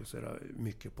man fokuserar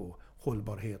mycket på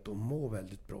hållbarhet och må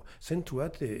väldigt bra. Sen tror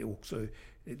jag att det också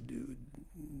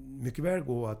mycket väl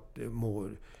går att må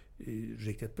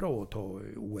riktigt bra och ta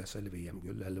OS eller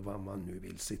VM-guld eller vad man nu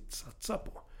vill satsa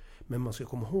på. Men man ska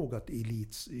komma ihåg att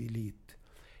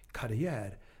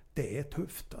elitkarriär, det är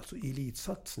tufft. Alltså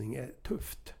elitsatsning är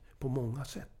tufft på många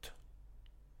sätt.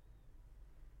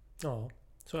 Ja,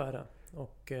 så är det.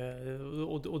 Och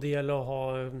det gäller att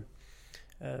ha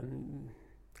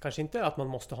kanske inte att man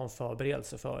måste ha en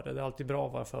förberedelse för det. Det är alltid bra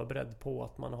att vara förberedd på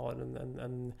att man har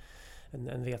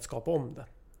en vetskap om det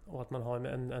och att man har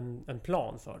en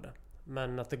plan för det.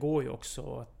 Men att det går ju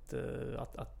också att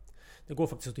det går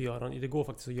faktiskt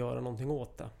att göra någonting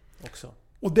åt det också.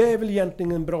 Och det är väl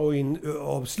egentligen en bra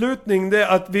avslutning, det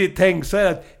att vi tänker så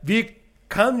här att vi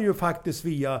kan ju faktiskt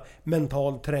via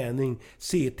mental träning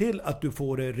se till att du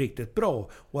får det riktigt bra,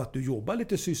 och att du jobbar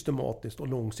lite systematiskt och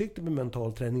långsiktigt med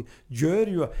mental träning gör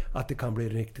ju att det kan bli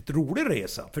en riktigt rolig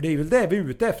resa, för det är väl det vi är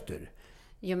ute efter.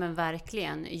 Jo men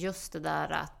verkligen, just det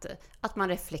där att man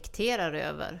reflekterar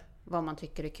över vad man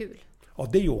tycker är kul. Ja,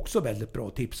 det är ju också väldigt bra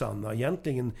tips Anna.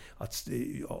 Egentligen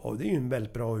det är ju en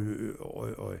väldigt bra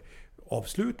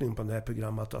avslutning på det här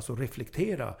programmet, alltså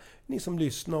reflektera, ni som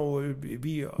lyssnar och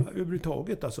vi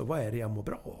överhuvudtaget, alltså vad är det jag mår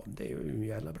bra av? Det är ju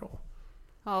jävla bra.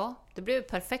 Ja, det blev ett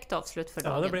perfekt avslut för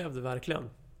dagen. Ja, det blev det verkligen.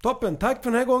 Toppen, tack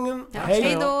för den här gången. Ja,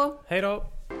 hej då! Hej då!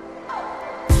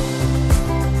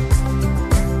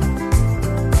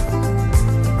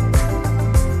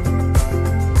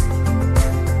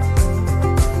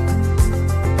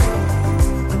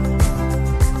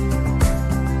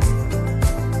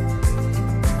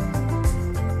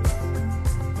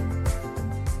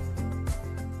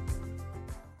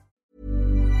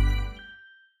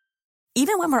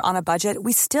 Even when we're on a budget,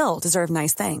 we still deserve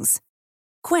nice things.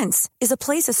 Quince is a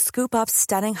place to scoop up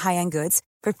stunning high-end goods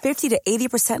for 50 to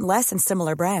 80% less than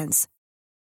similar brands.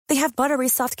 They have buttery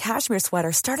soft cashmere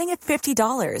sweaters starting at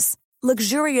 $50,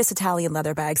 luxurious Italian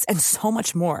leather bags, and so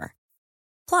much more.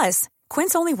 Plus,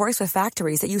 Quince only works with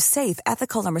factories that use safe,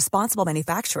 ethical, and responsible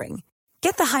manufacturing.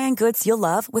 Get the high-end goods you'll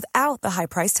love without the high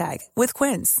price tag with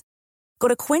Quince. Go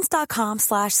to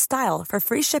quince.com/style for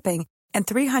free shipping and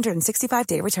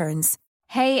 365-day returns.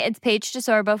 Hey, it's Paige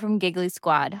DeSorbo from Giggly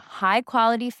Squad. High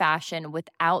quality fashion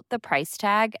without the price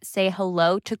tag. Say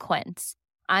hello to Quince.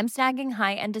 I'm snagging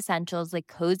high-end essentials like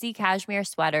cozy cashmere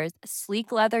sweaters,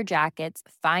 sleek leather jackets,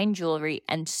 fine jewelry,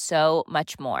 and so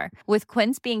much more. With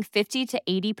Quince being 50 to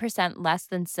 80% less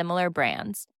than similar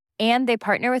brands. And they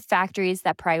partner with factories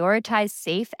that prioritize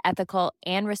safe, ethical,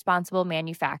 and responsible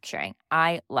manufacturing.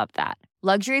 I love that.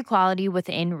 Luxury quality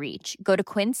within reach. Go to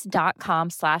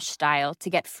quince.com/style to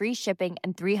get free shipping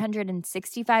and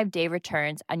 365-day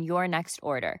returns on your next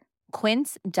order.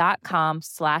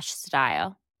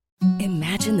 Quince.com/style.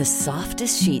 Imagine the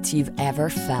softest sheets you've ever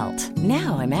felt.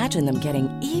 Now imagine them getting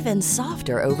even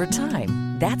softer over time.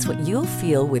 That's what you'll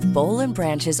feel with Boll &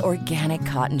 Branch's organic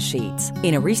cotton sheets.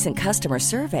 In a recent customer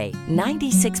survey,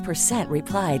 96%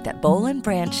 replied that Boll &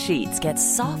 Branch sheets get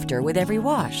softer with every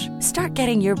wash. Start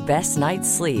getting your best night's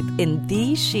sleep in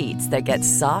these sheets that get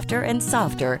softer and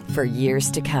softer for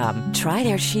years to come. Try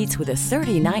their sheets with a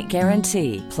 30-night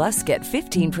guarantee. Plus, get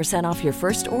 15% off your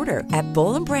first order at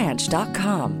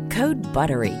bollandbranch.com. Code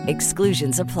BUTTERY.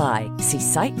 Exclusions apply. See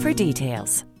site for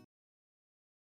details.